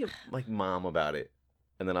you gotta be like Mom about it?"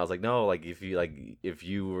 And then I was like, "No, like if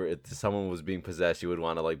someone was being possessed, you would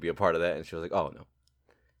want to like be a part of that." And she was like, "Oh no."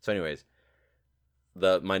 So, anyways,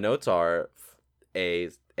 my notes are a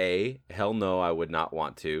hell no, I would not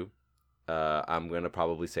want to. I'm gonna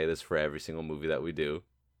probably say this for every single movie that we do.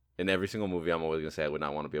 In every single movie, I'm always going to say I would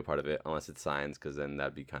not want to be a part of it unless it's Signs, because then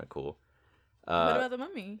that'd be kind of cool. What about The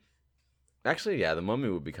Mummy? Actually, yeah, The Mummy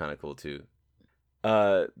would be kind of cool, too.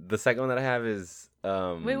 The second one that I have is...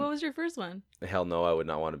 Wait, what was your first one? Hell no, I would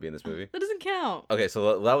not want to be in this movie. That doesn't count. Okay,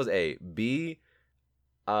 so that was A. B,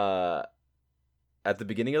 at the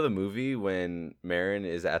beginning of the movie, when Marin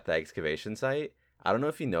is at the excavation site, I don't know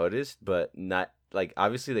if you noticed, but not... Like,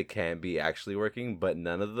 obviously they can be actually working, but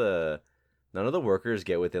none of the workers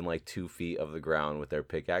get within like 2 feet of the ground with their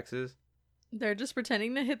pickaxes. They're just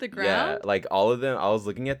pretending to hit the ground? Yeah, like all of them, I was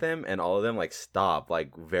looking at them and all of them like stop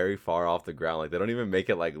like very far off the ground. Like they don't even make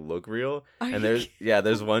it like look real. And there's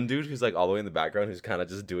one dude who's like all the way in the background who's kind of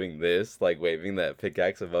just doing this, like waving that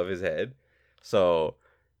pickaxe above his head. So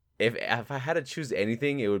if I had to choose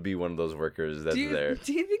anything, it would be one of those workers that's there.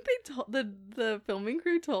 Do you think they told the filming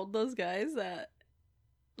crew told those guys that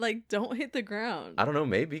like don't hit the ground? I don't know,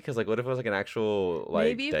 maybe because like what if it was like an actual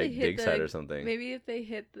like dig site or something? Maybe if they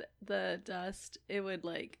hit the dust, it would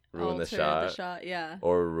like ruin the shot, yeah,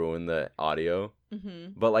 or ruin the audio.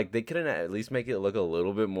 Mm-hmm. But like they couldn't at least make it look a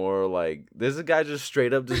little bit more like this is a guy just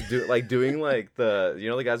straight up just doing like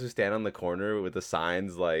the guys who stand on the corner with the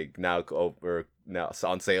signs like now or now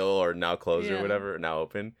on sale or now closed or whatever, now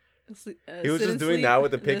open. He was just doing that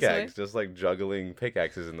with the pickaxe, just like juggling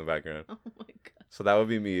pickaxes in the background. Oh my god. So that would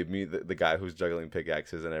be me, the guy who's juggling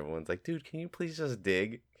pickaxes, and everyone's like, dude, can you please just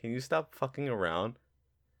dig? Can you stop fucking around?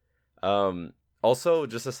 Also,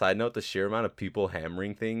 just a side note, the sheer amount of people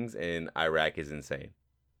hammering things in Iraq is insane.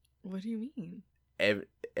 What do you mean? At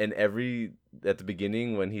the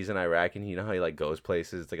beginning when he's in Iraq and you know how he like goes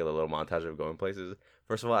places, it's like a little montage of going places.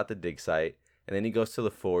 First of all, at the dig site, and then he goes to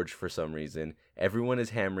the forge for some reason. Everyone is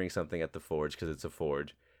hammering something at the forge because it's a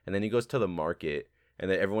forge. And then he goes to the market, and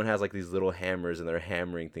then everyone has like these little hammers and they're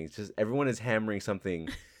hammering things. Just everyone is hammering something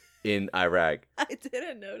in Iraq. I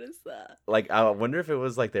didn't notice that. Like, I wonder if it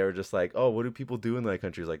was like they were just like, oh, what do people do in like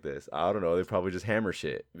countries like this? I don't know. They probably just hammer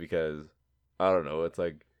shit because I don't know. It's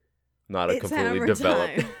like not a completely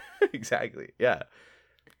developed. Exactly. Yeah.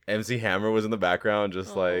 MC Hammer was in the background,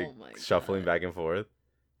 just shuffling back and forth.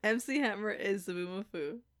 MC Hammer is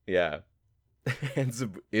Zaboomafoo. Yeah. Is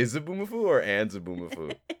Zaboomafoo or and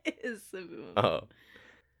Zaboomafoo? Is Zaboomafoo. Oh.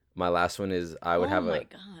 My last one is I would have Oh my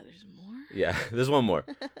god, there's more? Yeah, there's one more.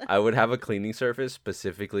 I would have a cleaning service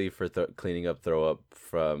specifically for cleaning up throw up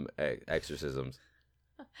from exorcisms.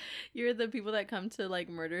 You're the people that come to like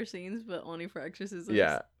murder scenes, but only for exorcisms.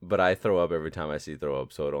 Yeah, but I throw up every time I see throw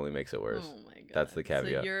up, so it only makes it worse. Oh my god, that's the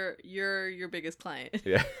caveat. So you're your biggest client.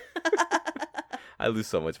 Yeah, I lose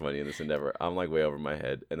so much money in this endeavor. I'm like way over my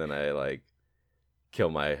head, and then I like kill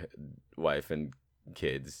my wife and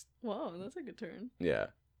kids. Whoa, that's a good turn. Yeah,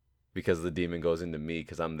 because the demon goes into me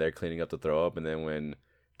because I'm there cleaning up the throw up, and then when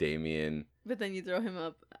Damien. But then you throw him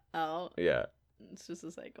out. Yeah. It's just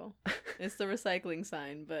a cycle. It's the recycling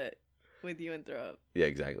sign, but with you and throw up. Yeah,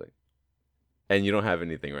 exactly. And you don't have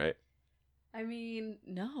anything, right? I mean,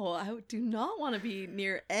 no, I do not want to be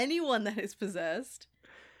near anyone that is possessed.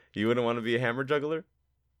 You wouldn't want to be a hammer juggler?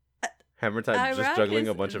 Hammer type, just juggling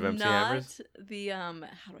a bunch of MC hammers? The, how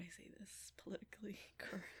do I say this politically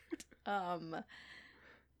correct?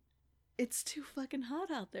 It's too fucking hot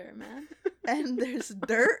out there, man. And there's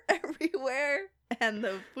dirt everywhere. And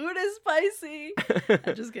the food is spicy.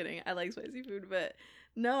 I'm just kidding. I like spicy food, but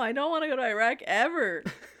no, I don't want to go to Iraq ever.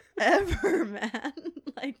 Ever, man.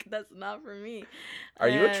 Like, that's not for me. Are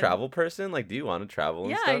you a travel person? Like, do you want to travel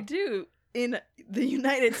and stuff? Yeah, I do. In the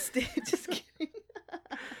United States. Just kidding.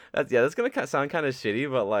 That's gonna sound kind of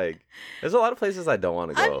shitty, but like, there's a lot of places I don't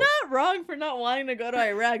want to go. I'm not wrong for not wanting to go to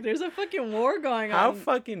Iraq. There's a fucking war going on. How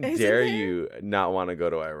fucking dare you not want to go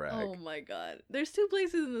to Iraq? Oh my god. There's 2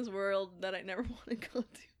 places in this world that I never want to go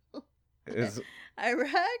to.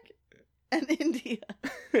 Iraq and India.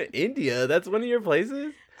 India? That's one of your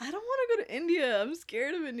places? I don't want to go to India. I'm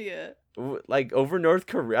scared of India. Like, over North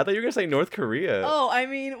Korea? I thought you were going to say North Korea. Oh, I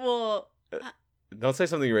mean, well... Don't say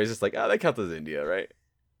something racist like, that counts as India, right?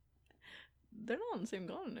 They're not on the same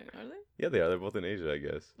continent, are they? Yeah, they are. They're both in Asia, I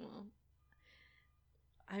guess. Well,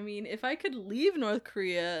 I mean, if I could leave North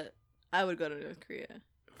Korea, I would go to North Korea.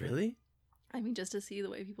 Really? I mean, just to see the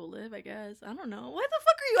way people live, I guess. I don't know. Why the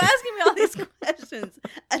fuck are you asking me all these questions?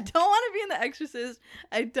 I don't want to be in The Exorcist.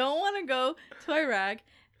 I don't want to go to Iraq.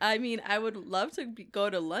 I mean, I would love to go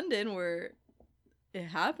to London where it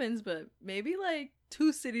happens, but maybe like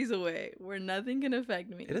 2 cities away where nothing can affect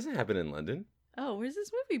me. It doesn't happen in London. Oh, where's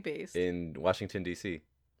this movie based? In Washington, D.C.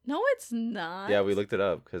 No, it's not. Yeah, we looked it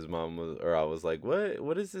up because I was like,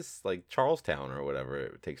 what is this, like, Charlestown or whatever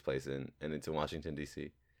it takes place in, and it's in Washington,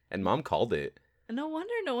 D.C. And Mom called it. No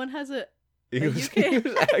wonder no one has a English UK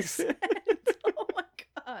accent. Oh my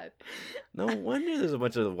god. No wonder there's a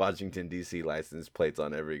bunch of Washington, D.C. license plates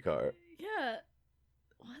on every car. Yeah.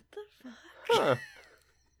 What the fuck? Huh.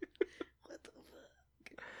 What the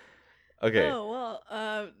fuck? Okay. Oh,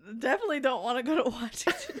 well, definitely don't want to go to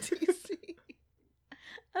Washington, D.C.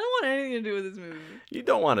 I don't want anything to do with this movie. You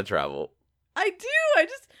don't want to travel. I do.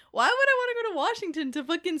 Why would I want to go to Washington to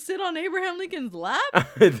fucking sit on Abraham Lincoln's lap?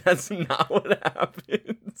 That's not what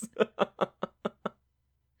happens.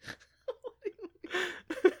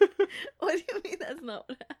 What do you mean that's not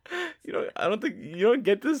what happens? I don't think you don't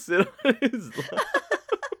get to sit on his lap.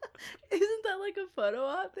 Isn't that like a photo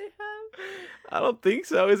op they have? I don't think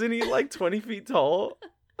so. Isn't he like 20 feet tall?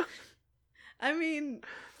 I mean,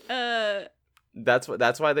 That's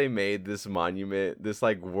why they made this monument, this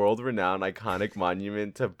like world-renowned iconic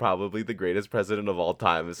monument to probably the greatest president of all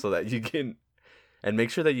time, so that you can, and make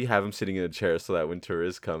sure that you have him sitting in a chair so that when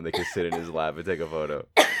tourists come, they can sit in his lap and take a photo.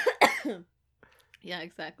 Yeah,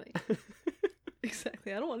 exactly.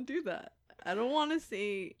 Exactly. I don't want to do that. I don't want to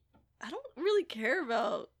see. I don't really care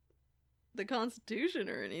about the Constitution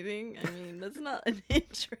or anything. I mean, that's not an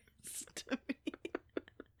interest to me.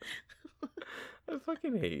 I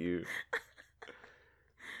fucking hate you.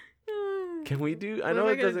 Can we do? I know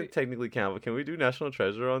am it doesn't technically count, but can we do National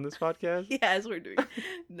Treasure on this podcast? Yes, we're doing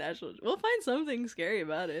National. We'll find something scary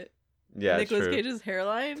about it. Yeah, Nicolas true. Cage's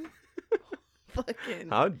hairline. Fucking.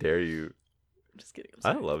 How dare you? I'm just kidding.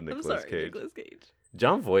 I love Nicolas Cage. Nicolas Cage.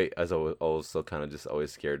 John Voight has also kind of just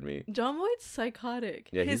always scared me. John Voight's psychotic.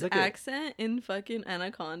 Yeah, his he's like accent in fucking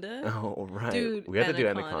Anaconda. Oh right, dude, we have to do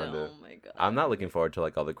Anaconda. Oh my god. I'm not looking forward to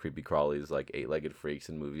like all the creepy crawlies, like 8-legged freaks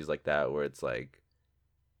and movies like that, where it's like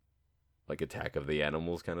Attack of the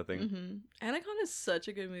Animals kind of thing. Mm-hmm. Anaconda is such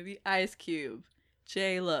a good movie. Ice Cube,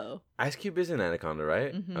 J-Lo. Ice Cube is in Anaconda,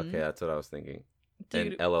 right? Mm-hmm. Okay, that's what I was thinking.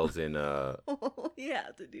 Dude. And LL's in Yeah,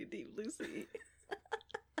 to do Deep Blue Sea.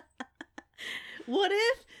 What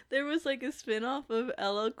if there was like a spin-off of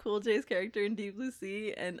LL Cool J's character in Deep Blue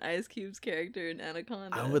Sea and Ice Cube's character in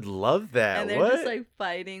Anaconda? I would love that. And they're just like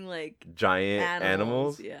fighting like giant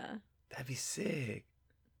animals? Yeah. That'd be sick.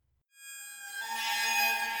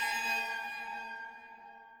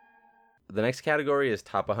 The next category is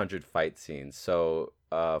top 100 fight scenes. So,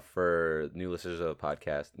 for new listeners of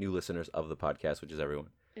the podcast, which is everyone.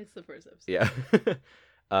 It's the first episode.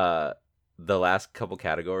 Yeah. The last couple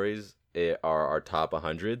categories are our top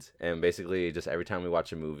 100s, and basically just every time we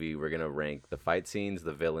watch a movie, we're gonna rank the fight scenes,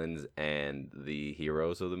 the villains, and the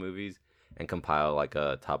heroes of the movies, and compile like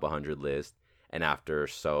a top 100 list. And after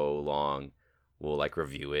so long, we'll like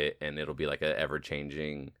review it, and it'll be like a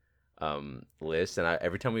ever-changing list. And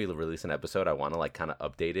every time we release an episode, I want to like kind of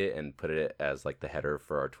update it and put it as like the header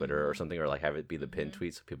for our Twitter or something, or like have it be the pin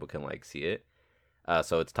tweet so people can like see it.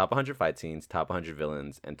 So it's top 100 fight scenes, top 100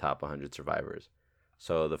 villains, and top 100 survivors.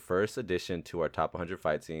 So the first addition to our top 100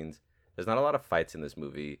 fight scenes, there's not a lot of fights in this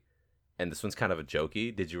movie, and this one's kind of a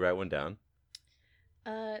jokey. Did you write one down?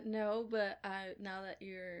 No, but now that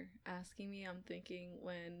you're asking me, I'm thinking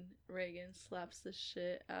when Reagan slaps the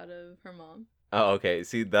shit out of her mom. Oh, okay.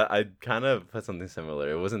 See, that I kind of put something similar.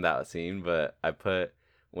 It wasn't that scene, but I put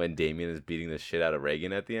when Damien is beating the shit out of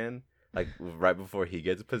Reagan at the end, like right before he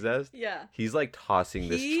gets possessed. Yeah. He's like tossing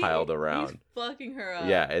this child around. He's fucking her up.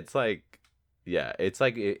 Yeah, it's like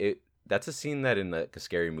it that's a scene that in like a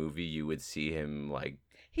scary movie you would see him like.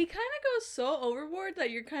 He kind of goes so overboard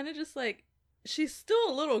that you're kind of just like, she's still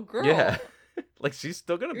a little girl. Yeah. Like she's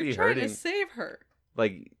still gonna be trying hurting. to save her.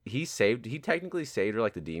 Like he technically saved her,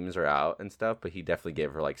 like the demons are out and stuff, but he definitely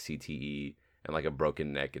gave her like CTE and like a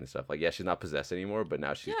broken neck and stuff. Like, yeah, she's not possessed anymore, but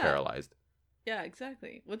now she's paralyzed. Yeah,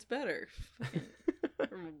 exactly. What's better?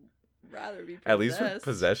 Rather be possessed. At least with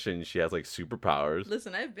possession, she has like superpowers.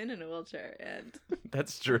 Listen, I've been in a wheelchair and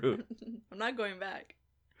That's true. I'm not going back.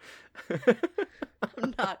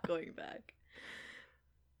 I'm not going back.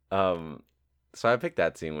 So I picked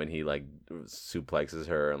that scene when he like suplexes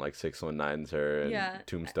her and like 619s her and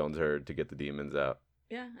tombstones her to get the demons out.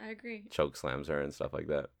 Yeah, I agree. Choke slams her and stuff like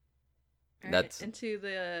that. All right, into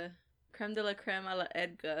the creme de la creme a la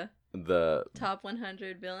Edgar. The top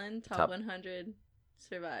 100 villain, top 100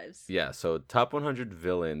 survives. Yeah, so top 100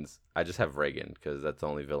 villains. I just have Reagan because that's the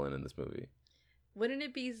only villain in this movie. Wouldn't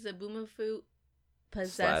it be Zabumafu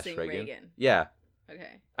possessing Reagan? Yeah.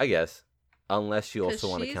 Okay. I guess. Unless you also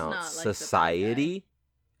want to count like society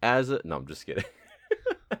as a... No, I'm just kidding.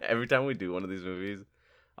 Every time we do one of these movies,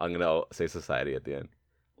 I'm going to say society at the end.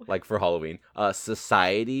 What? Like for Halloween.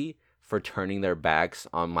 Society for turning their backs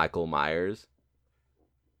on Michael Myers.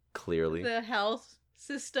 Clearly. The health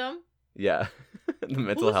system. Yeah. The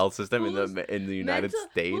mental health system in the United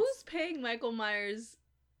States. Who's paying Michael Myers'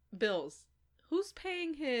 bills? Who's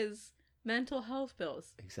paying his mental health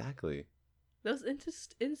bills? Exactly. Those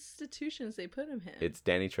institutions they put him in. It's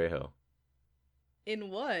Danny Trejo.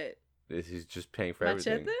 In what? He's just paying for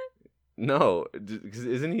Machete? everything. No,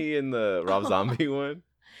 isn't he in the Rob Zombie one?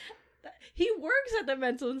 He works at the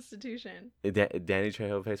mental institution. Danny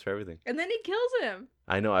Trejo pays for everything. And then he kills him.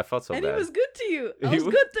 I know, I felt so bad. And he was good to you. I was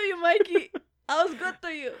good to you, Mikey. I was good to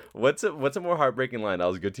you. What's a more heartbreaking line? I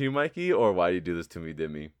was good to you, Mikey, or why do you do this to me,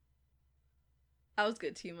 Dimmy? I was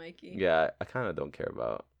good to you, Mikey. Yeah, I kind of don't care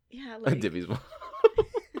about Dimmy's mom.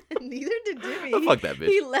 Neither did Dimmy. Oh, fuck that bitch.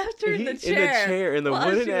 He left her in the chair. In the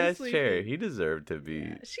wooden ass chair. He deserved to be.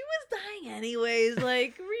 Yeah, she was dying anyways.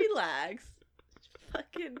 Like, relax.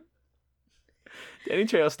 Fucking. Danny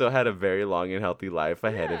Trejo still had a very long and healthy life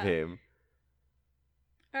ahead of him.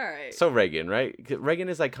 All right. So Reagan, right? Reagan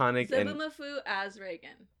is iconic. Zabumafu as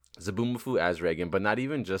Reagan. Zabumafu as Reagan, but not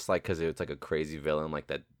even just like because it's like a crazy villain like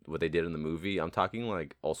that. What they did in the movie. I'm talking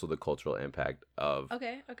like also the cultural impact of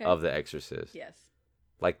of the Exorcist. Yes.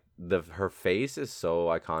 Like her face is so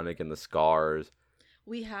iconic and the scars.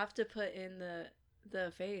 We have to put in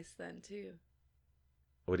the face then too.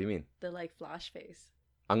 What do you mean? The like flash face.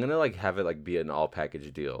 I'm gonna like have it like be an all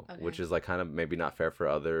package deal, which is like kind of maybe not fair for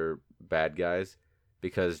other bad guys,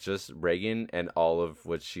 because just Reagan and all of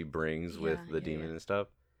what she brings with the demon and stuff,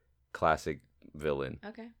 classic villain.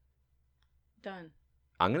 Okay. Done.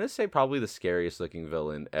 I'm gonna say probably the scariest looking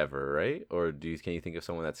villain ever, right? Or can you think of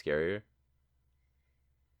someone that's scarier?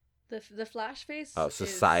 The flash face. Oh,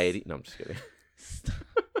 society. No, I'm just kidding.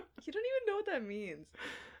 You don't even know what that means.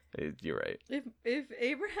 You're right. If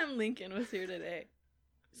Abraham Lincoln was here today,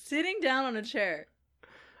 sitting down on a chair.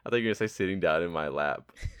 I thought you were gonna say sitting down in my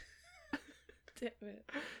lap. Damn it.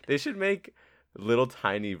 They should make little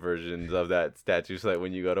tiny versions of that statue so that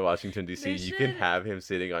when you go to Washington D.C. you can have him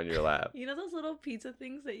sitting on your lap. You know those little pizza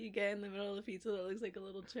things that you get in the middle of the pizza that looks like a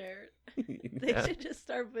little chair? They should just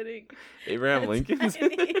start putting Abraham Lincoln's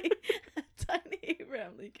tiny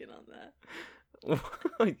Abraham Lincoln on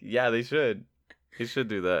that. Yeah, they should. He should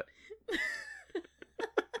do that.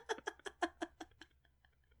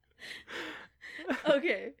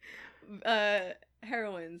 Okay.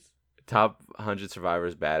 Heroines. Top 100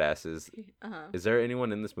 survivors, badasses. Uh-huh. Is there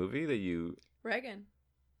anyone in this movie that you... Reagan?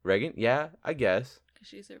 Yeah, I guess. Because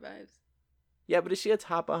she survives. Yeah, but is she a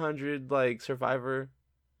top 100, like, survivor?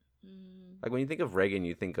 Like, when you think of Reagan,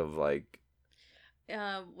 you think of, like...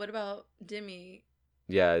 What about Dimmy?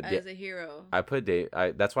 Yeah. As a hero? I put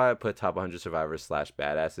that's why I put top 100 survivors /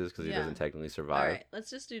 badasses, because he doesn't technically survive. All right, let's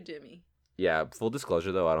just do Dimmy. Yeah, full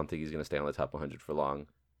disclosure, though, I don't think he's going to stay on the top 100 for long.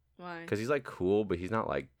 Why? Because he's, like, cool, but he's not,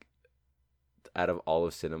 like... Out of all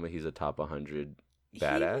of cinema, he's a top 100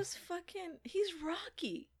 badass. He's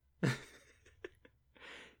Rocky.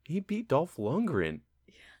 He beat Dolph Lundgren.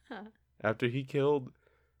 Yeah. After he killed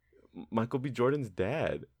Michael B. Jordan's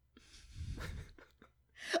dad.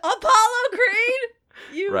 Apollo Creed.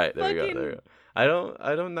 You right there we go.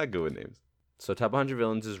 I'm not good with names. So top 100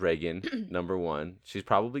 villains is Reagan, number 1. She's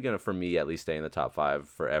probably gonna, for me at least, stay in the top 5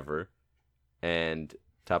 forever. And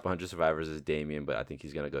top 100 survivors is Damien, but I think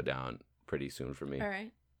he's gonna go down pretty soon for me. All right.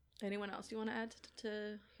 Anyone else you want to add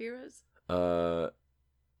to heroes? The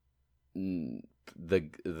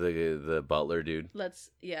Butler dude. Add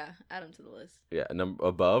him to the list. Yeah,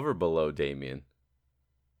 above or below Damien?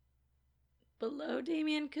 Below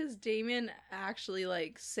Damien, because Damien actually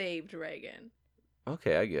like saved Reagan.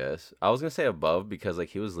 Okay, I guess I was gonna say above because like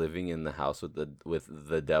he was living in the house with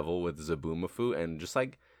the devil with Zabumafu, and just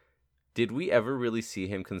like, did we ever really see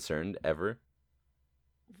him concerned ever?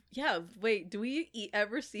 Yeah, wait, do we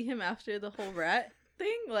ever see him after the whole rat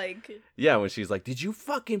thing? Like, yeah, when she's like, did you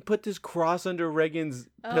fucking put this cross under Reagan's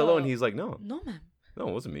pillow? And he's like, no. No, ma'am. No,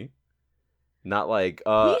 it wasn't me. Not like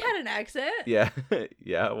he had an accent. Yeah.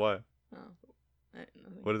 Yeah, what? Oh.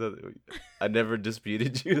 What is that? I never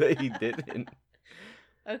disputed you that he didn't.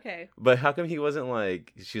 Okay. But how come he wasn't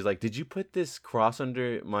like, she's like, did you put this cross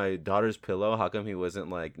under my daughter's pillow? How come he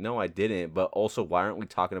wasn't like, no, I didn't. But also, why aren't we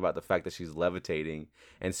talking about the fact that she's levitating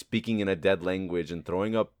and speaking in a dead language and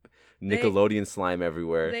throwing up Nickelodeon slime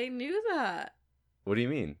everywhere? They knew that. What do you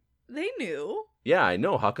mean? They knew. Yeah, I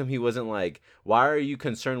know. How come he wasn't like, why are you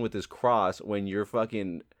concerned with this cross when your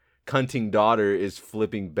fucking cunting daughter is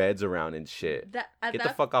flipping beds around and shit? Get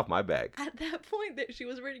the fuck off my back. At that point, that she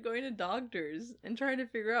was already going to doctors and trying to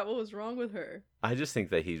figure out what was wrong with her. I just think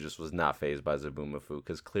that he just was not fazed by Zaboomafoo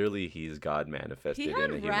because clearly he's God manifested in a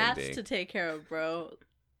human being. He had rats to take care of, bro.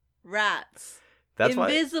 Rats. That's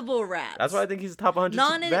invisible rats. That's why I think he's top 100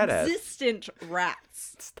 non-existent badass.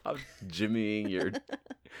 Rats. Stop jimmying your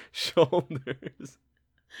shoulders.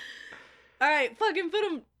 All right, fucking put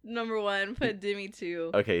him number 1. Put Demi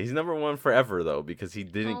 2. Okay, he's number 1 forever though because he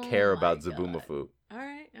didn't care about Zaboomafoo. All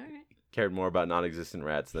right. He cared more about non-existent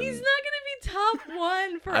rats than. He's not gonna be top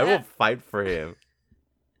 1 forever. I will fight for him.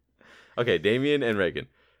 Okay, Damien and Reagan,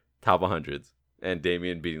 top 100s, and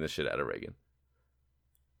Damien beating the shit out of Reagan.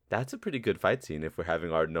 That's a pretty good fight scene if we're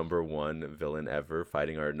having our number 1 villain ever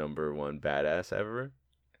fighting our number 1 badass ever.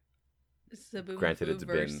 Granted, it's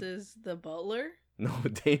versus the Butler? No,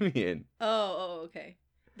 Damien. Oh, okay.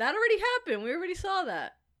 That already happened. We already saw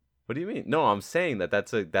that. What do you mean? No, I'm saying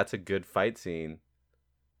that's a good fight scene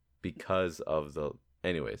because of the...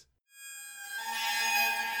 Anyways.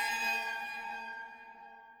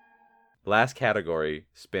 Last category,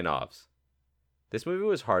 spin-offs. This movie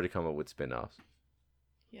was hard to come up with spin-offs.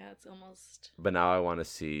 Yeah, it's almost... But now I want to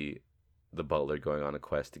see the Butler going on a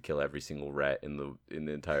quest to kill every single rat in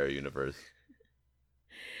the entire universe.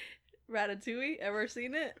 Ratatouille? Ever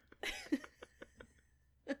seen it?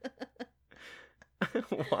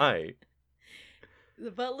 Why?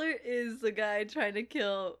 The Butler is the guy trying to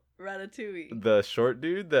kill Ratatouille. The short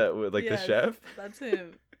dude that would the chef? That's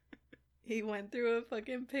him. He went through a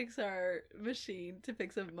fucking Pixar machine to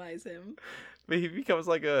Pixamize him. But he becomes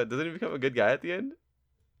doesn't he become a good guy at the end?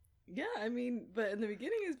 Yeah, I mean, but in the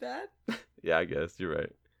beginning he's bad. Yeah, I guess. You're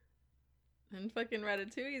right. And fucking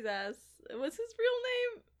Ratatouille's ass. What's his real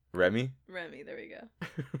name? Remy? Remy, there we go.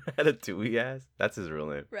 Ratatouille ass? That's his real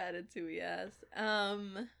name. Ratatouille ass.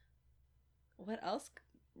 What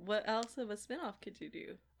else of a spinoff could you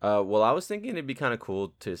do? Well, I was thinking it'd be kind of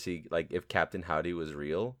cool to see, if Captain Howdy was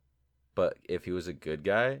real, but if he was a good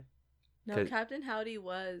guy. No, Captain Howdy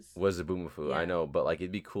was Zaboomafoo, yeah. I know, but,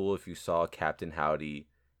 it'd be cool if you saw Captain Howdy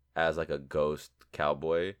as, a ghost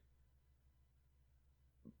cowboy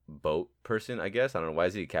boat person, I guess. I don't know. Why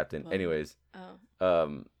is he a captain? Well, anyways.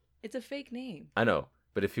 Oh. It's a fake name. I know.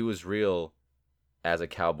 But if he was real as a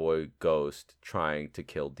cowboy ghost trying to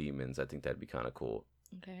kill demons, I think that'd be kind of cool.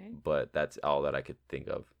 Okay. But that's all that I could think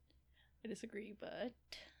of. I disagree, but...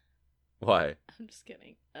 Why? I'm just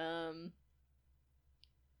kidding.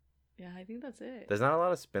 Yeah, I think that's it. There's not a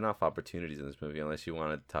lot of spin-off opportunities in this movie unless you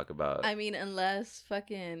want to talk about... I mean, unless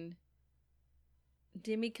fucking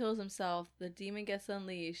Demi kills himself, the demon gets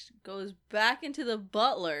unleashed, goes back into the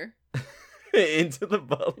Butler. Into the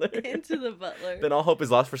Butler? Into the Butler. Then all hope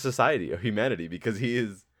is lost for society or humanity because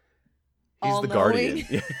he's all the guardian.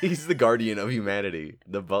 He's the guardian of humanity.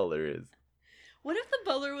 The Butler is. What if the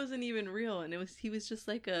Butler wasn't even real and he was just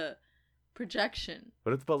like a projection?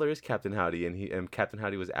 What if the Butler is Captain Howdy and Captain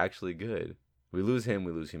Howdy was actually good? We lose him,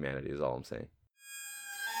 we lose humanity is all I'm saying.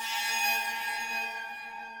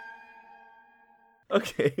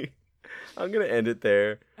 Okay. I'm going to end it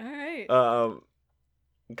there. All right.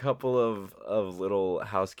 A couple of little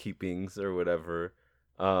housekeepings or whatever.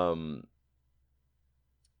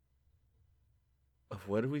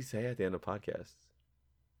 What do we say at the end of podcasts?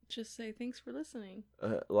 Just say thanks for listening.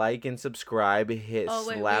 Like and subscribe.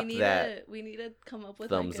 Slap that. We need to come up with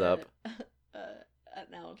thumbs up. An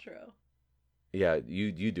outro. Yeah,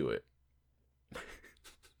 you do it.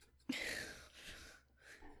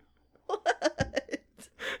 What?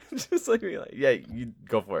 Just like me, yeah, you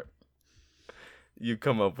go for it. You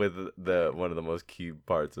come up with one of the most key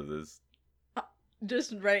parts of this.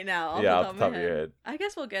 Just right now. Off the top of your head. I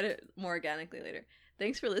guess we'll get it more organically later.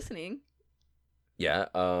 Thanks for listening. Yeah.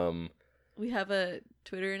 We have a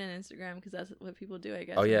Twitter and an Instagram because that's what people do, I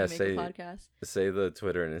guess. Oh yeah, make a podcast. Say the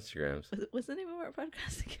Twitter and Instagrams. What's the name of our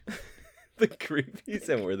podcast again? The Creepies,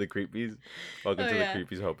 and we're the Creepies. Welcome to the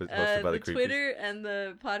Creepies, hosted by the Creepies. The Twitter and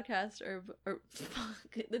the podcast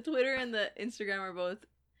the Twitter and the Instagram are both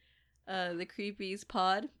the Creepies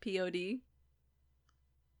Pod, P-O-D.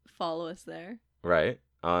 Follow us there. Right.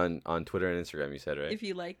 On Twitter and Instagram, you said, right? If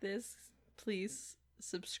you like this, please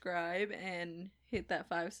subscribe and hit that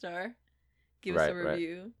 5-star. Give us a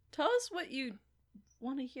review. Right. Tell us what you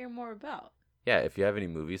want to hear more about. Yeah, if you have any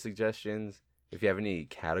movie suggestions, if you have any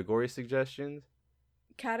category suggestions,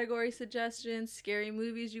 scary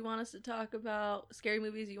movies you want us to talk about, scary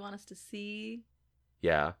movies you want us to see.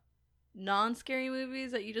 Yeah. Non-scary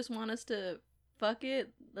movies that you just want us to fuck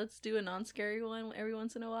it. Let's do a non-scary one every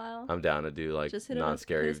once in a while. I'm down to do like just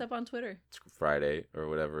non-scary. Hit us up on Twitter. Friday or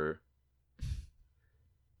whatever.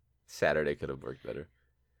 Saturday could have worked better.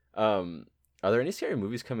 Are there any scary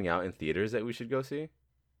movies coming out in theaters that we should go see?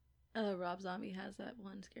 Rob Zombie has that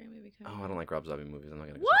one scary movie coming out. I don't like Rob Zombie movies. I'm not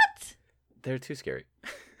gonna. What? They're too scary. Oh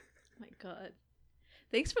my god.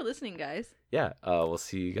 Thanks for listening, guys. Yeah. We'll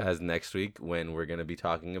see you guys next week when we're gonna be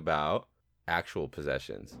talking about actual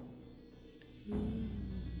possessions. All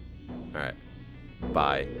right.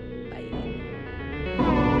 Bye. Bye.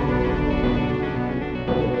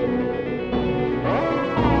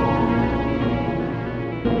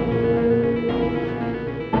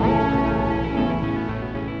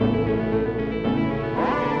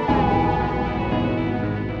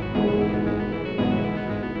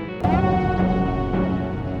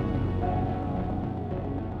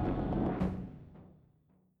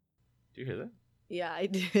 Did you hear that? Yeah, I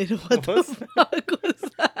did. What the fuck was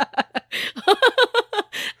that?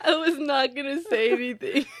 I was not gonna say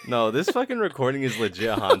anything. No, this fucking recording is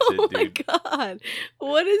legit haunted, dude. Oh my god.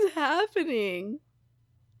 What is happening?